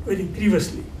feelings that very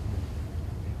grievously.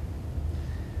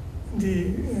 The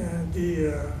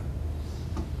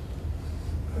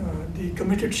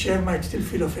committed share might still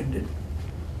feel offended,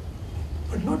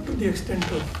 but not to the extent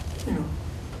of,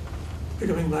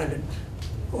 becoming violent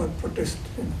or protest,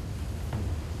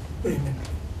 vehemently.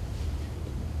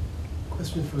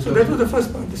 Question for So that was the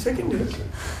first part. The second is,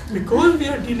 because we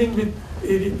are dealing with,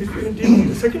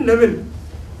 the second level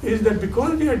is that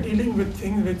because we are dealing with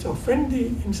things which offend the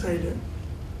insider,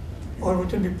 or which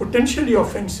can be potentially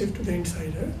offensive to the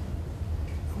insider,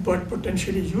 but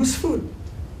potentially useful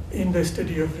in the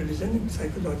study of religion, in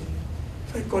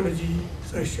psychology,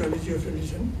 sociology of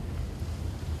religion,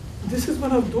 this is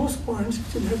one of those points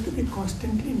which will have to be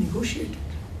constantly negotiated.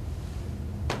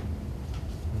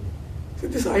 So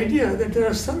this idea that there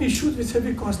are some issues which have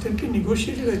to be constantly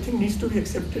negotiated, I think needs to be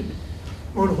accepted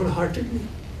more wholeheartedly.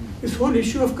 This whole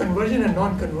issue of conversion and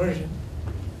non-conversion.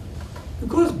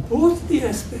 Because both the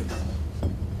aspects,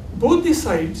 both the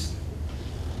sides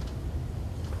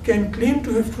can claim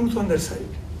to have truth on their side.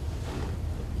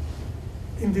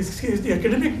 In this case, the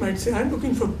academic might say, I'm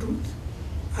looking for truth.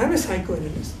 I'm a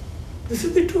psychoanalyst. This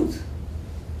is the truth.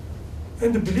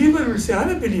 And the believer will say, I'm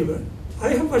a believer. I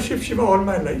have worshipped Shiva all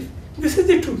my life. This is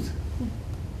the truth. You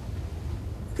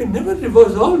can never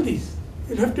reverse all these.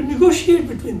 You'll have to negotiate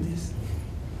between these.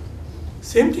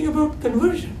 Same thing about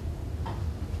conversion.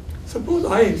 Suppose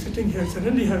I, sitting here,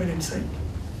 suddenly have an insight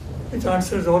which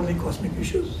answers all the cosmic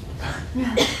issues. You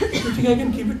think I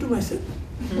can keep it to myself?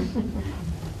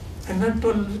 And not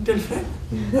tell Frank,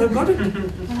 I've got it.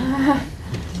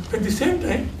 At the same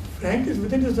time, Frank is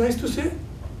within his rights to say,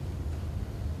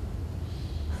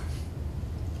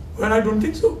 well, I don't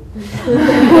think so.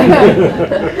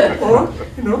 Or,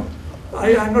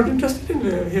 I'm not interested in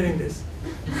hearing this.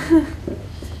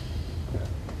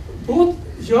 Both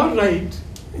your right,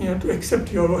 to accept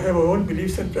have our own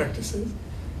beliefs and practices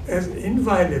as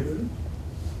inviolable,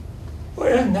 or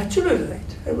as natural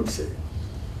right, I would say,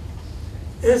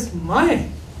 as my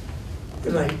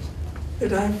right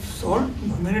that I have solved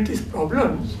humanity's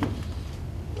problems,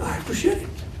 I have to share it.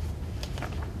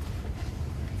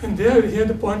 And here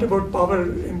the point about power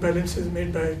imbalance is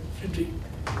made by Friedrich,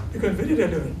 because very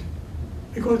relevant.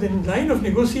 Because the line of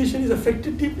negotiation is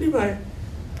affected deeply by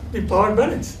the power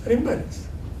balance or imbalance.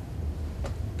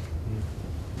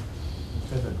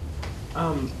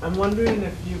 I'm wondering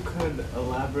if you could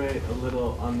elaborate a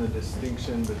little on the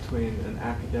distinction between an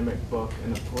academic book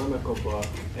and a polemical book.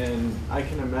 And I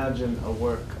can imagine a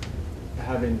work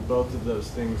having both of those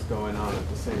things going on at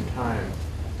the same time.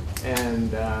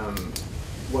 And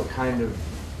what kind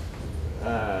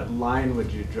of line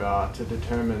would you draw to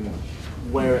determine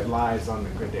where it lies on the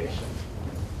gradation?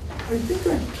 I think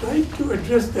I tried to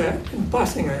address that in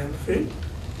passing, I am afraid,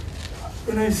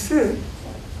 when I said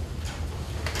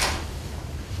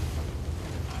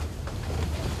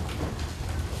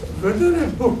whether a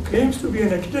book claims to be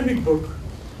an academic book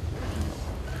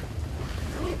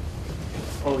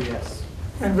Oh, yes.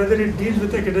 and whether it deals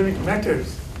with academic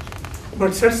matters,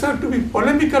 but sets out to be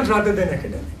polemical rather than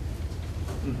academic.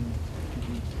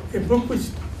 A book which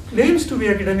claims to be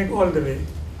academic all the way,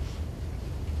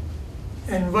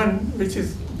 and one which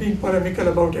is being polemical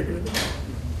about academics.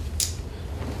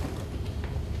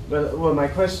 Well, my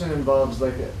question involves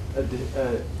like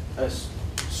a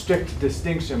strict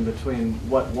distinction between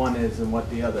what one is and what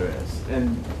the other is,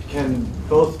 and can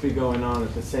both be going on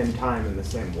at the same time in the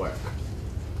same work.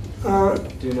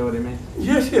 Do you know what I mean?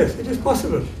 Yes, it is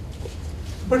possible.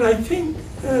 But I think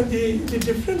the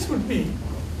difference would be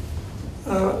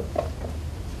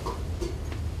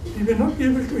we may not be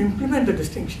able to implement the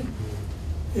distinction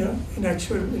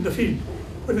in the field.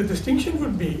 But the distinction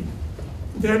would be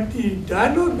that the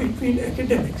dialogue between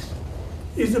academics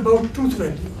is about truth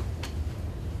value,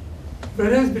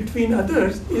 whereas between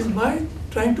others is my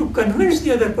trying to convince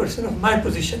the other person of my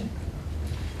position.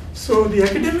 So the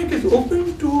academic is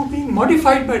open to being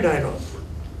modified by dialogue,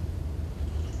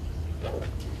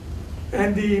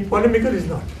 and the polemical is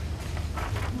not.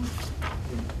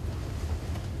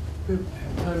 We have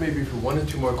time maybe for one or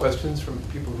two more questions from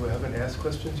people who haven't asked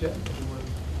questions yet.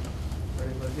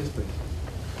 Yes, please.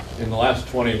 In the last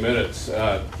 20 minutes,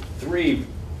 3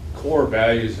 core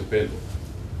values have been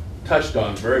touched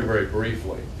on very, very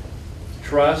briefly.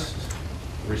 Trust,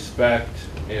 respect,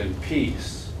 and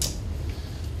peace.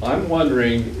 I'm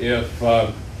wondering if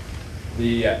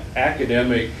the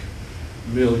academic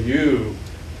milieu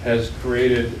has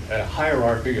created a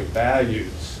hierarchy of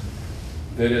values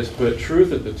that has put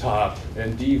truth at the top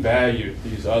and devalued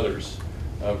these others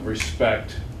of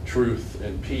respect, truth,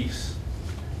 and peace.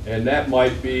 And that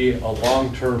might be a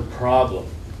long-term problem.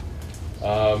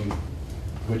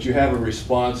 Would you have a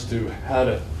response to how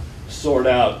to sort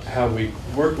out how we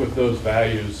work with those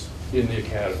values in the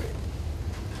academy?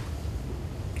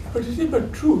 But you see,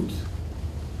 but truth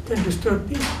can disturb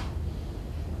peace.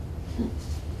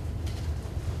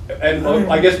 And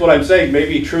I guess what I'm saying,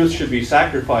 maybe truth should be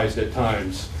sacrificed at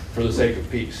times for the sake of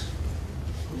peace.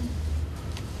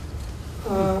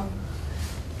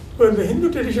 Well, the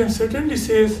Hindu tradition certainly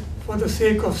says for the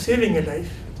sake of saving a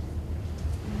life.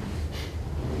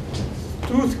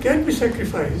 Truth can be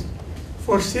sacrificed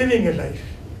for saving a life.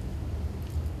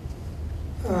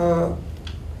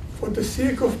 For the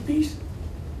sake of peace,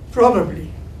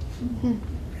 probably.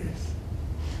 Yes.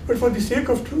 But for the sake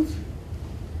of truth,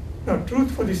 no,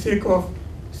 truth for the sake of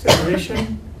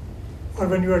salvation, or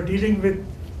when you are dealing with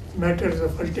matters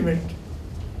of ultimate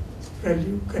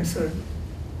value, concern,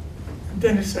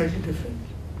 then it's slightly different.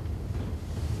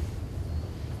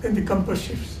 Then the compass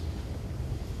shifts.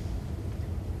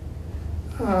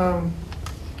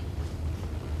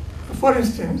 For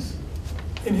instance,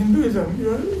 in Hinduism,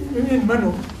 in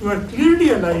Manu, you are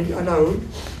clearly allowed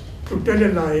to tell a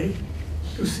lie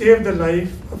to save the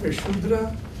life of a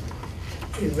Shudra,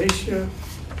 a Vaishya,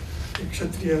 a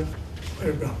Kshatriya, or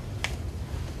a Brahman.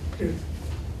 Clearly.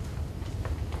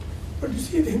 But you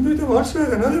see, the Hinduism also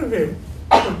has another way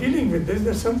of dealing with this,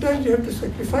 that sometimes you have to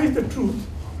sacrifice the truth,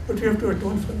 but you have to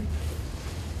atone for it.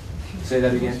 Say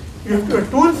that again? You have to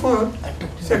atone for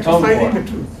sacrificing the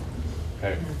truth.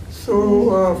 Okay.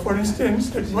 So, for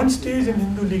instance, at one stage in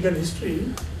Hindu legal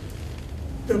history,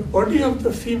 the body of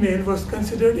the female was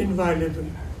considered inviolable.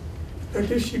 That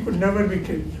is, she could never be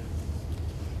killed.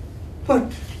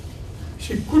 But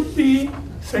she could be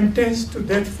sentenced to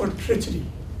death for treachery,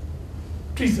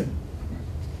 treason.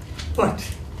 But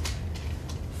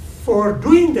for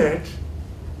doing that,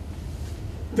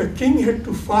 the king had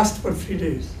to fast for 3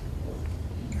 days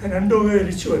and undergo a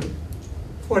ritual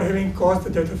for having caused the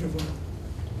death of a woman.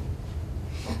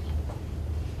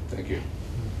 Thank you.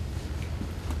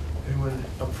 Anyone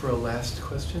up for a last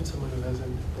question? Someone who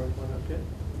hasn't brought one up yet?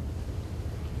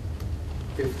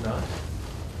 If not,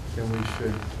 then we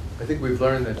should. I think we've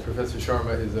learned that Professor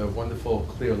Sharma is a wonderful,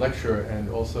 clear lecturer and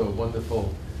also a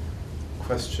wonderful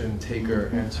question taker,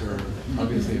 answerer,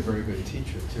 obviously a very good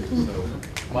teacher too. So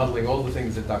modeling all the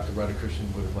things that Dr.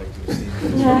 Radhakrishnan would have liked to have seen.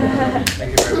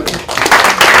 Thank you very much.